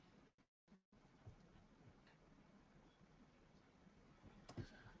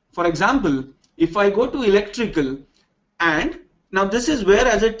 For example, if I go to electrical, and now this is where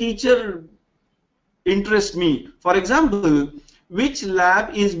as a teacher interests me. For example, which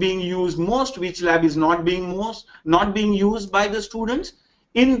lab is being used most, which lab is not being used by the students.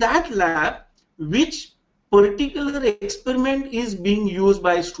 In that lab, which particular experiment is being used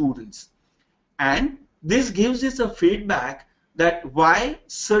by students. And this gives us a feedback that why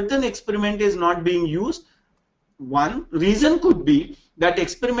certain experiment is not being used. One reason could be that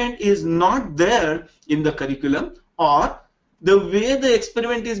experiment is not there in the curriculum, or the way the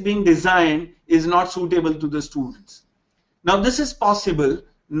experiment is being designed is not suitable to the students. Now this is possible.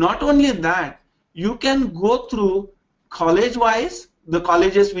 Not only that, you can go through college-wise, the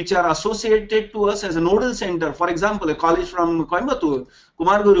colleges which are associated to us as a nodal center. For example, a college from Coimbatore,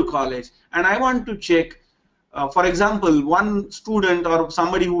 Kumar Guru College, and I want to check, for example, one student or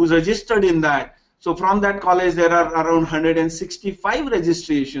somebody who is registered in that. So from that college, there are around 165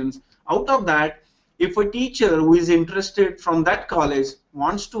 registrations. Out of that, if a teacher who is interested from that college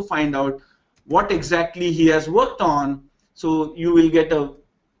wants to find out what exactly he has worked on, so you will get a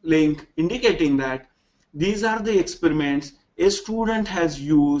link indicating that these are the experiments a student has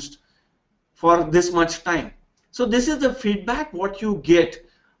used for this much time. So this is the feedback what you get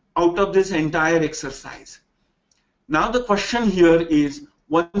out of this entire exercise. Now the question here is,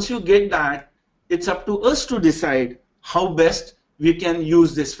 once you get that, it's up to us to decide how best we can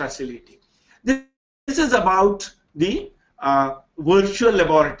use this facility. This is about the virtual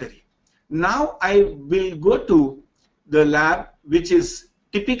laboratory. Now I will go to the lab which is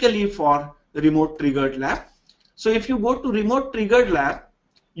typically for remote triggered lab. So if you go to remote triggered lab,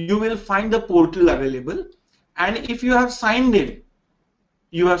 you will find the portal available, and if you have signed in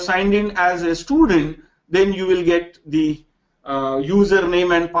as a student, then you will get the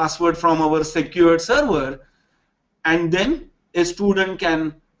username and password from our secured server, and then a student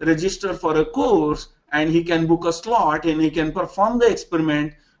can register for a course and he can book a slot and he can perform the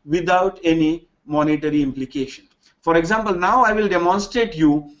experiment without any monetary implication. For example, now I will demonstrate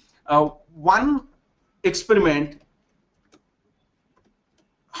you one experiment,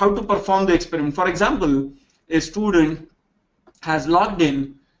 how to perform the experiment. For example, a student has logged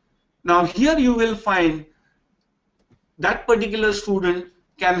in. Now here you will find that particular student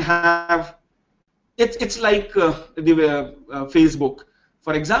can have, it's like Facebook.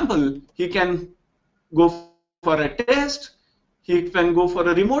 For example, he can go for a test, he can go for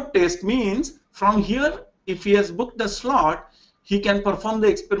a remote test, means from here, if he has booked a slot, he can perform the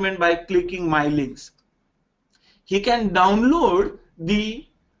experiment by clicking my links. He can download the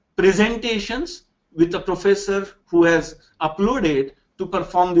presentations with the professor who has uploaded to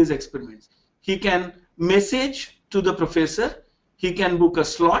perform these experiments. He can message to the professor, he can book a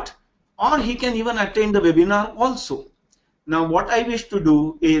slot, or he can even attend the webinar also. Now what I wish to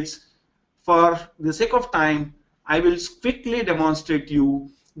do is, for the sake of time, I will quickly demonstrate you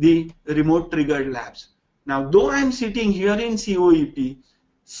the remote triggered labs. Now though I am sitting here in COEP,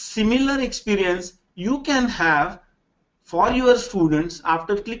 similar experience you can have for your students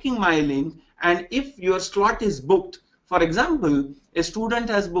after clicking my link, and if your slot is booked, for example, a student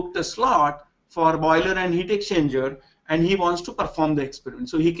has booked a slot for boiler and heat exchanger and he wants to perform the experiment.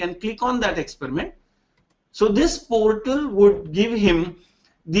 So he can click on that experiment. So this portal would give him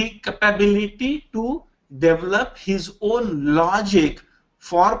the capability to develop his own logic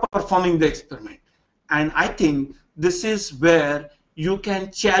for performing the experiment. And I think this is where you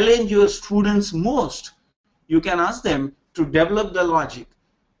can challenge your students most. You can ask them to develop the logic.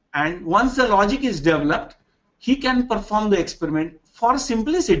 And once the logic is developed, he can perform the experiment. For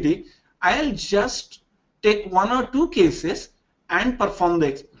simplicity, I'll just take one or two cases and perform the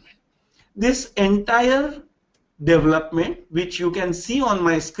experiment. This entire development, which you can see on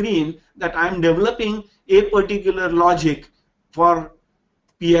my screen, that I'm developing a particular logic for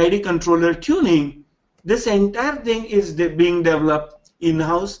PID controller tuning. This entire thing is being developed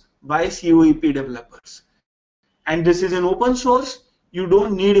in-house by COEP developers. And this is an open source. You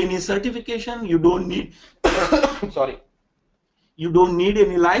don't need any certification. You don't need, sorry, you don't need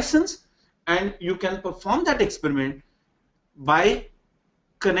any license, and you can perform that experiment by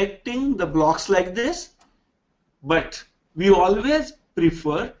connecting the blocks like this. But we always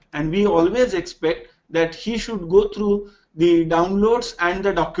prefer and we always expect that he should go through the downloads and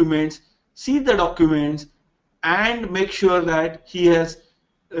the documents, see the documents, and make sure that he has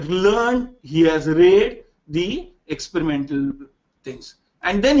learned, he has read the experimental things,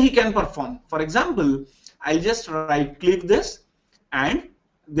 and then he can perform. For example, I'll just right click this and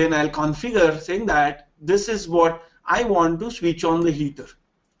then I'll configure, saying that this is what I want to switch on the heater.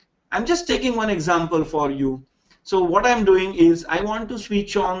 I'm just taking one example for you. So what I'm doing is I want to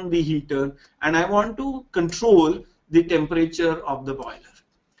switch on the heater and I want to control the temperature of the boiler.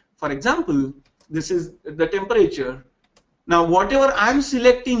 For example, this is the temperature. Now whatever I'm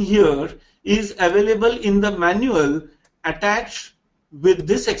selecting here is available in the manual attached with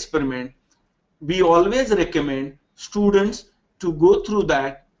this experiment. We always recommend students to go through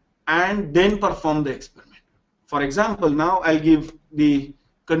that and then perform the experiment. For example, now I'll give the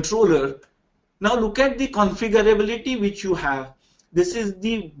controller. Now look at the configurability which you have. This is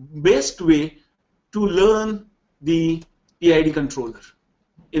the best way to learn the PID controller.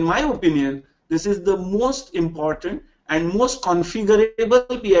 In my opinion, this is the most important and most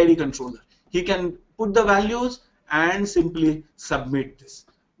configurable PID controller. He can put the values and simply submit this.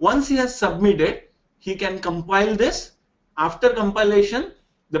 Once he has submitted, he can compile this. After compilation,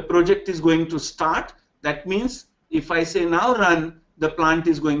 the project is going to start. That means if I say now run, the plant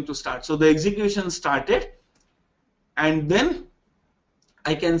is going to start. So the execution started, and then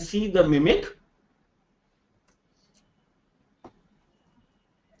I can see the mimic.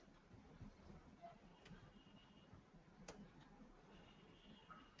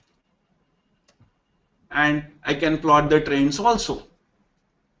 And I can plot the trends also.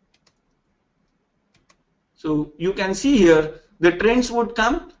 So you can see here the trends would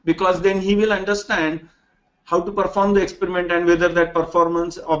come, because then he will understand how to perform the experiment and whether that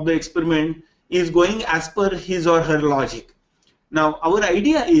performance of the experiment is going as per his or her logic. Now our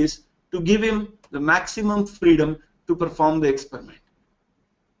idea is to give him the maximum freedom to perform the experiment.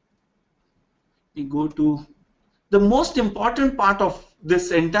 We go to the most important part of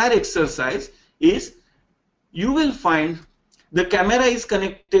this entire exercise is you will find the camera is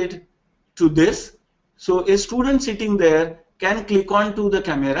connected to this. So a student sitting there can click on to the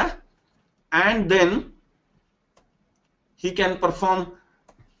camera and then he can perform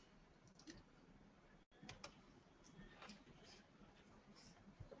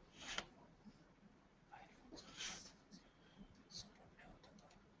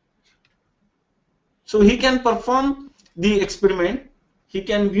the experiment. He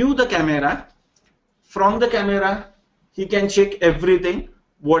can view the camera. From the camera, he can check everything,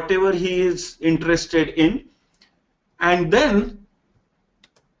 whatever he is interested in, and then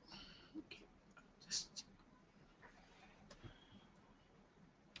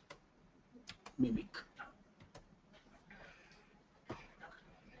mimic.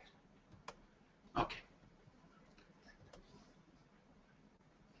 Okay.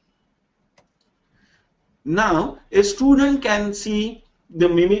 Now a student can see the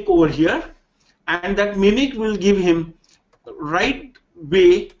mimic over here, and that mimic will give him the right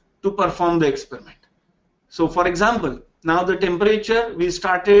way to perform the experiment. So for example, now the temperature, we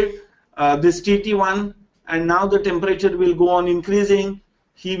started this TT1, and now the temperature will go on increasing.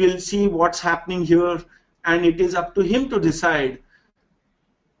 He will see what's happening here, and it is up to him to decide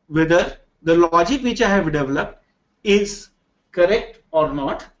whether the logic which I have developed is correct or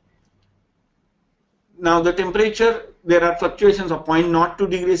not. Now the temperature, there are fluctuations of 0.02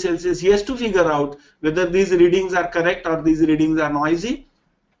 degrees Celsius. He has to figure out whether these readings are correct or these readings are noisy.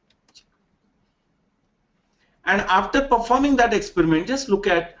 And after performing that experiment, just look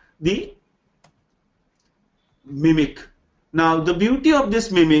at the mimic. Now the beauty of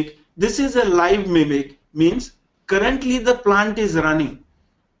this mimic, this is a live mimic, means currently the plant is running.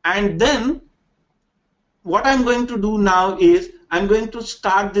 And then what I'm going to do now is I'm going to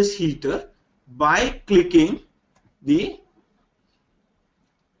start this heater by clicking the,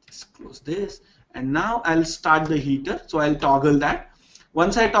 just close this, and now I'll start the heater. So I'll toggle that.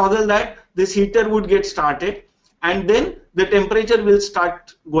 Once I toggle that, this heater would get started, and then the temperature will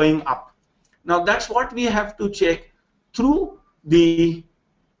start going up. Now that's what we have to check through the,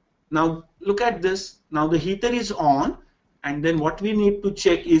 now look at this. Now the heater is on, and then what we need to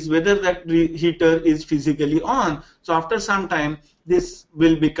check is whether that heater is physically on. So after some time, this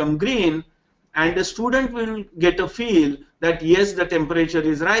will become green, and the student will get a feel that yes, the temperature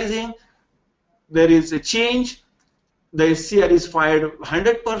is rising, there is a change, the SCR is fired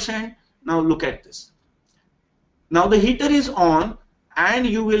 100%. Now look at this. Now the heater is on, and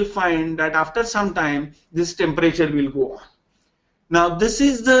you will find that after some time, this temperature will go on. Now this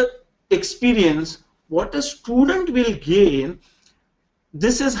is the experience what a student will gain.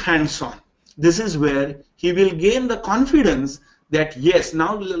 This is hands-on. This is where he will gain the confidence that yes,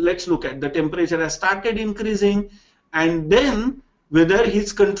 now let's look at the temperature has started increasing, and then whether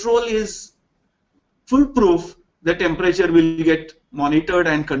his control is foolproof, the temperature will get monitored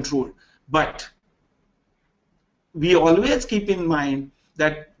and controlled. But we always keep in mind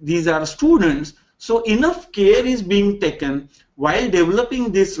that these are students, so enough care is being taken while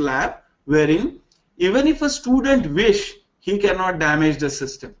developing this lab, wherein even if a student wish, he cannot damage the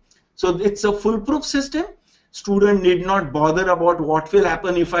system. So it's a foolproof system. Student need not bother about what will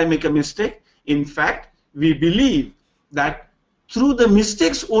happen if I make a mistake. In fact, we believe that through the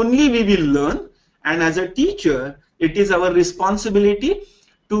mistakes only we will learn, and as a teacher, it is our responsibility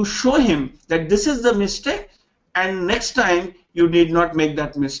to show him that this is the mistake, and next time you need not make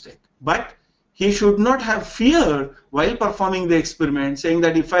that mistake. But he should not have fear while performing the experiment, saying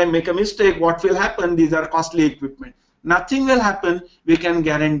that if I make a mistake, what will happen? These are costly equipment. Nothing will happen, we can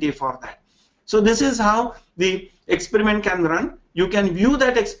guarantee for that. So this is how the experiment can run. You can view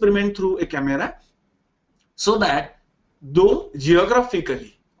that experiment through a camera, so that though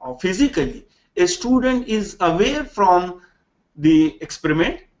geographically or physically a student is away from the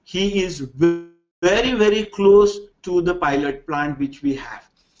experiment, he is very, very close to the pilot plant which we have.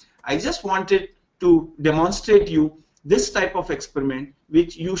 I just wanted to demonstrate you this type of experiment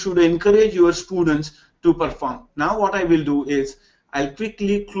which you should encourage your students to perform. Now what I will do is I'll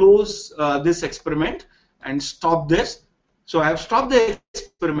quickly close this experiment and stop this. So I have stopped the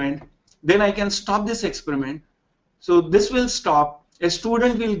experiment, then I can stop this experiment. So this will stop. A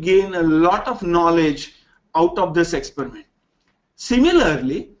student will gain a lot of knowledge out of this experiment.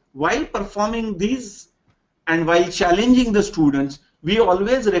 Similarly, while performing these and while challenging the students, we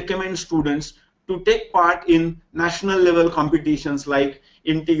always recommend students to take part in national level competitions like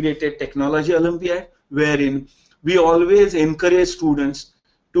Integrated Technology Olympiad, wherein we always encourage students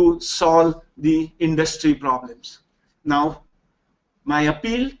to solve the industry problems. Now, my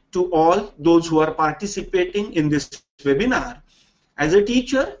appeal to all those who are participating in this webinar, as a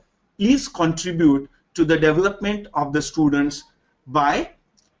teacher, please contribute to the development of the students by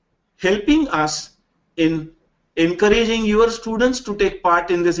helping us in encouraging your students to take part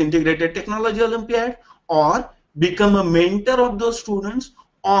in this Integrated Technology Olympiad, or become a mentor of those students,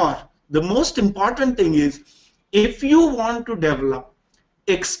 or the most important thing is, if you want to develop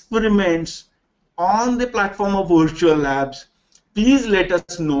experiments on the platform of virtual labs, please let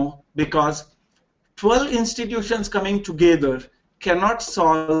us know, because 12 institutions coming together cannot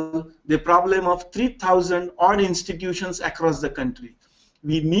solve the problem of 3,000 odd institutions across the country.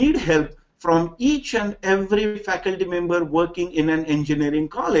 We need help from each and every faculty member working in an engineering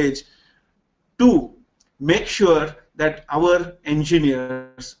college to make sure that our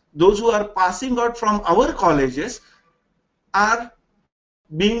engineers, those who are passing out from our colleges, are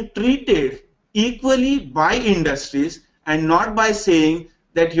being treated equally by industries and not by saying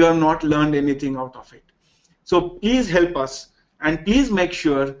that you have not learned anything out of it. So please help us, and please make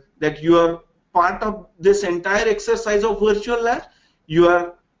sure that you are part of this entire exercise of virtual lab. You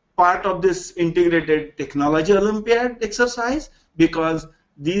are part of this Integrated Technology Olympiad exercise, because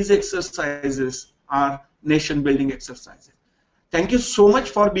these exercises are nation building exercises. Thank you so much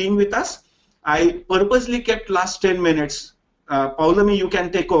for being with us. I purposely kept last 10 minutes. Paulami, you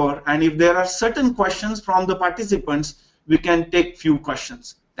can take over, and if there are certain questions from the participants, we can take few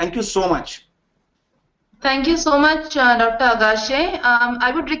questions. Thank you so much. Thank you so much, Dr. Agashe.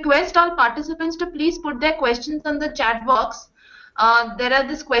 I would request all participants to please put their questions on the chat box. There are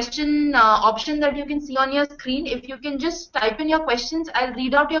this question option that you can see on your screen. If you can just type in your questions, I'll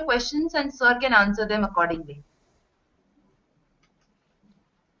read out your questions and sir can answer them accordingly.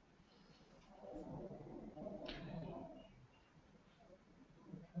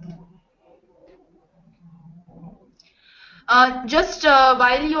 Just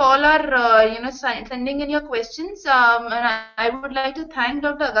while you all are, sending in your questions, and I would like to thank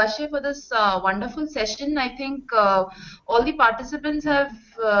Dr. Agashe for this wonderful session. I think all the participants have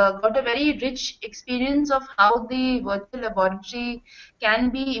got a very rich experience of how the virtual laboratory can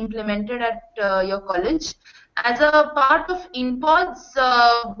be implemented at your college. As a part of InPods,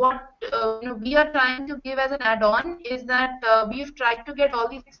 what we are trying to give as an add-on is that we've tried to get all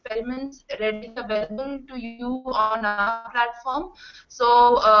these experiments readily available to you on our platform.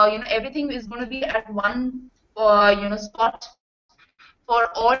 So everything is going to be at one spot for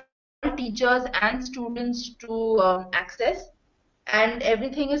all teachers and students to access, and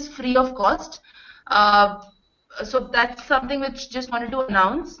everything is free of cost. Uh, so that's something which just wanted to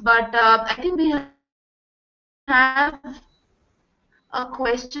announce. But I think we have a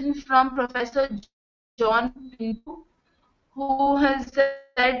question from Professor John Pinto, who has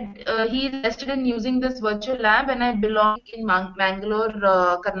said he is interested in using this virtual lab, and I belong in Mangalore,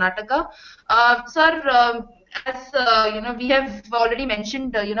 Karnataka. Sir, as we have already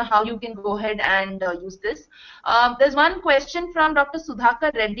mentioned, how you can go ahead and use this. There's one question from Dr.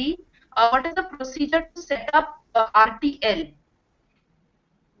 Sudhakar Reddy. What is the procedure to set up RTL?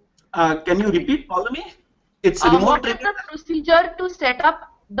 Can you repeat, Paulami? It's remote. What is the procedure to set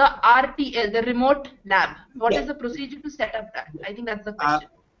up the RTL, the remote lab? What is the procedure to set up that? I think that's the question.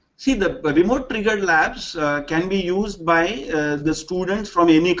 See, the remote triggered labs can be used by the students from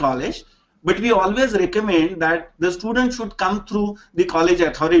any college, but we always recommend that the student should come through the college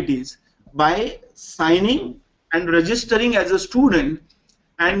authorities by signing and registering as a student,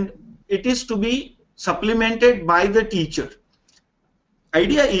 and it is to be supplemented by the teacher.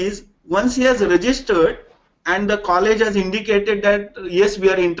 Idea is, once he has registered and the college has indicated that yes, we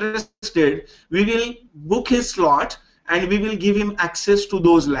are interested, we will book his slot and we will give him access to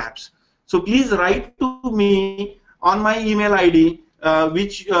those labs. So please write to me on my email ID,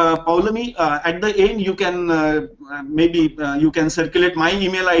 which Paulami, at the end you can maybe you can circulate my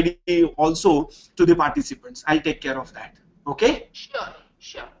email ID also to the participants. I'll take care of that. Okay? Sure,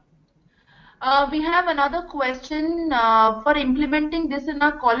 sure. We have another question. For implementing this in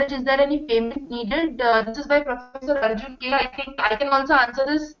our college, is there any payment needed? This is by Professor Arjun K. I think I can also answer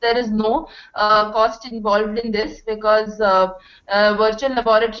this. There is no cost involved in this, because virtual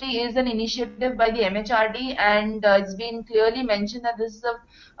laboratory is an initiative by the MHRD, and it's been clearly mentioned that this is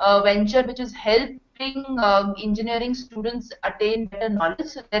a venture which is helping engineering students attain better knowledge.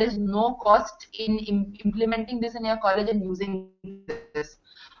 So there is no cost in implementing this in your college and using this.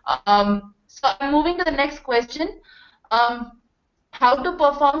 So I'm moving to the next question. How to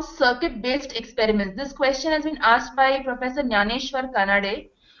perform circuit-based experiments? This question has been asked by Professor Jnaneshwar Kanade.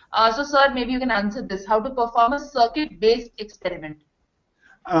 So sir, maybe you can answer this. How to perform a circuit-based experiment?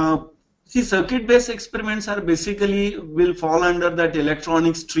 See, circuit-based experiments are basically will fall under that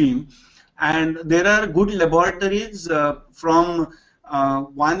electronic stream, and there are good laboratories from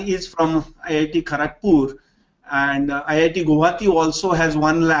one is from IIT Kharagpur, and IIT Guwahati also has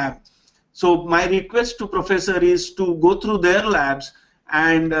one lab. So my request to professor is to go through their labs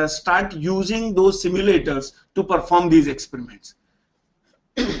and start using those simulators to perform these experiments.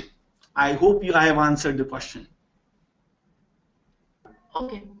 I hope I have answered the question.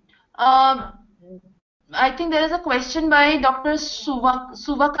 Okay. I think there is a question by Dr.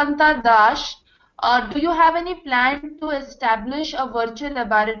 Suvakanta Dash. Do you have any plan to establish a virtual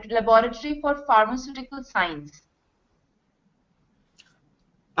laboratory for pharmaceutical science?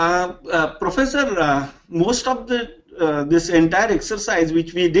 Professor, most of the this entire exercise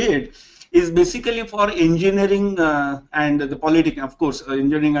which we did is basically for engineering and the polytechnic, of course,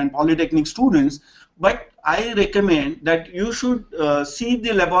 engineering and polytechnic students. But I recommend that you should see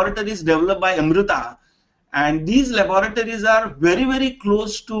the laboratories developed by Amrita, and these laboratories are very, very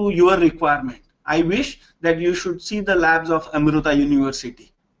close to your requirement. I wish that you should see the labs of Amrita University.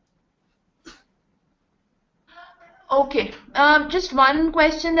 Okay, just one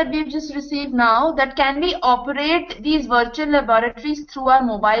question that we've just received now, that can we operate these virtual laboratories through our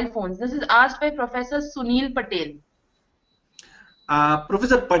mobile phones? This is asked by Professor Sunil Patel.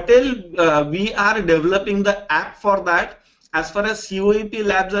 Professor Patel, we are developing the app for that. As far as COEP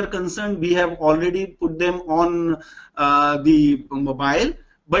labs are concerned, we have already put them on the mobile,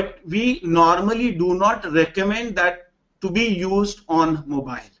 but we normally do not recommend that to be used on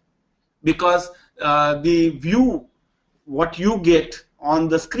mobile, because the view what you get on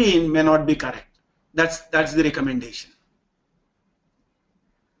the screen may not be correct. That's the recommendation.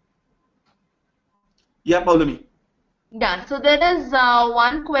 Yeah, Paulami. Yeah, so there is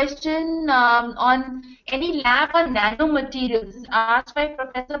one question on any lab on nanomaterials. This is asked by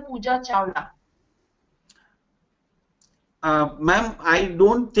Professor Pooja Chawla. Ma'am, I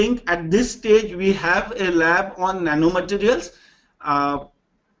don't think at this stage we have a lab on nanomaterials.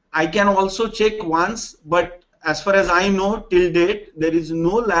 I can also check once, but as far as I know, till date, there is no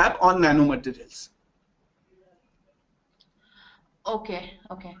lab on nanomaterials. Okay,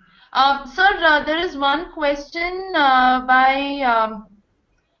 okay. Sir, there is one question by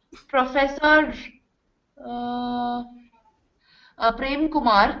Professor uh, Prem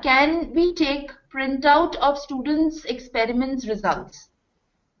Kumar. Can we take printout of students' experiments results?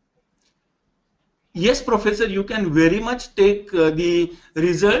 Yes, Professor, you can very much take the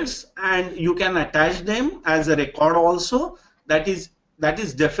results and you can attach them as a record also. That is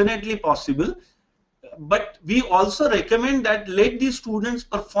definitely possible. But we also recommend that let the students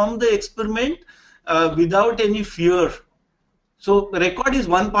perform the experiment without any fear. So record is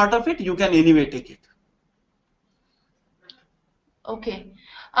one part of it. You can anyway take it. Okay.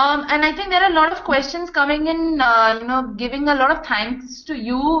 And I think there are a lot of questions coming in, giving a lot of thanks to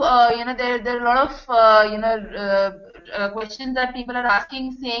you. There are a lot of, questions that people are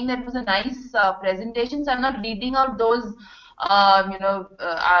asking, saying that it was a nice presentation. So I'm not reading out those,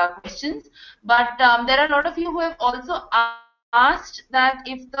 questions. But there are a lot of you who have also asked that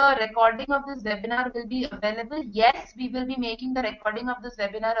if the recording of this webinar will be available. Yes, we will be making the recording of this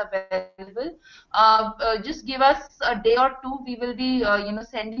webinar available. Just give us a day or two. We will be,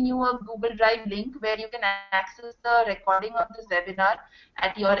 sending you a Google Drive link where you can access the recording of this webinar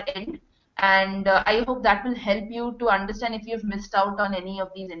at your end. And I hope that will help you to understand if you've missed out on any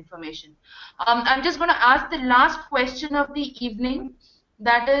of these information. I'm just going to ask the last question of the evening.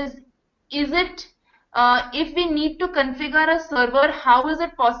 That is it if we need to configure a server, how is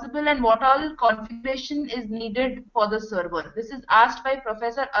it possible and what all configuration is needed for the server? This is asked by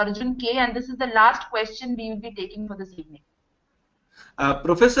Professor Arjun K, and this is the last question we will be taking for this evening.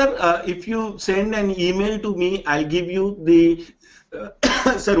 Professor, if you send an email to me, I'll give you the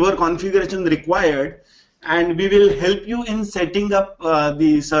server configuration required and we will help you in setting up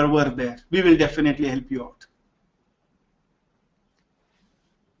the server there. We will definitely help you out.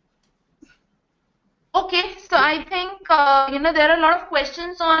 Okay, so I think there are a lot of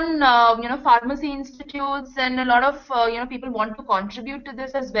questions on pharmacy institutes, and a lot of people want to contribute to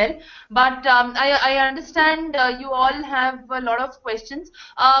this as well. But I understand you all have a lot of questions.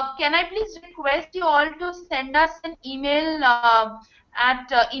 Can I please request you all to send us an email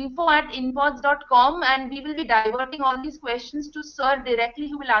at info@inpods.com, and we will be diverting all these questions to Sir directly,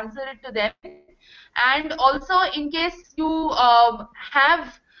 who will answer it to them. And also, in case you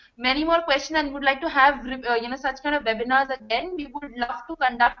have many more questions and would like to have such kind of webinars again, we would love to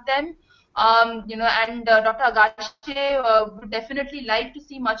conduct them. And Dr. Agashe would definitely like to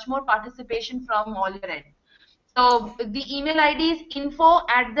see much more participation from all your end. So the email ID is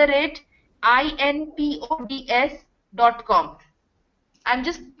info@inpods.com. I'm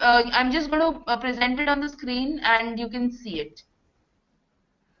just going to present it on the screen and you can see it.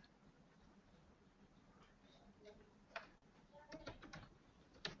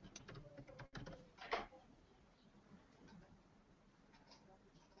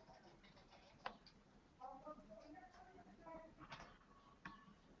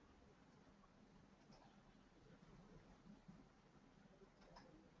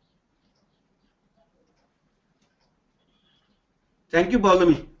 Thank you,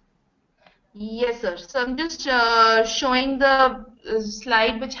 Paulami. Yes, sir. So I'm just showing the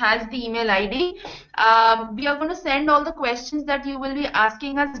slide which has the email ID. We are going to send all the questions that you will be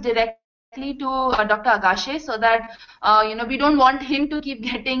asking us directly to Dr. Agashe, so that we don't want him to keep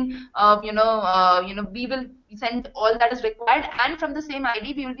getting we will send all that is required, and from the same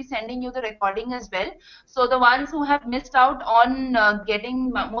ID we will be sending you the recording as well. So the ones who have missed out on getting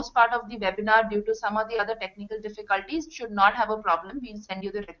most part of the webinar due to some of the other technical difficulties should not have a problem. We will send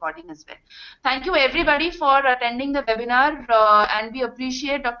you the recording as well. Thank you everybody for attending the webinar, and we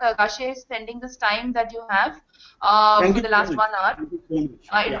appreciate Dr. Agashe spending this time that you have for the last 1 hour.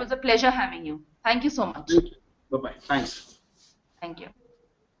 It was a pleasure having you. Thank you so much. Bye-bye. Thanks. Thank you.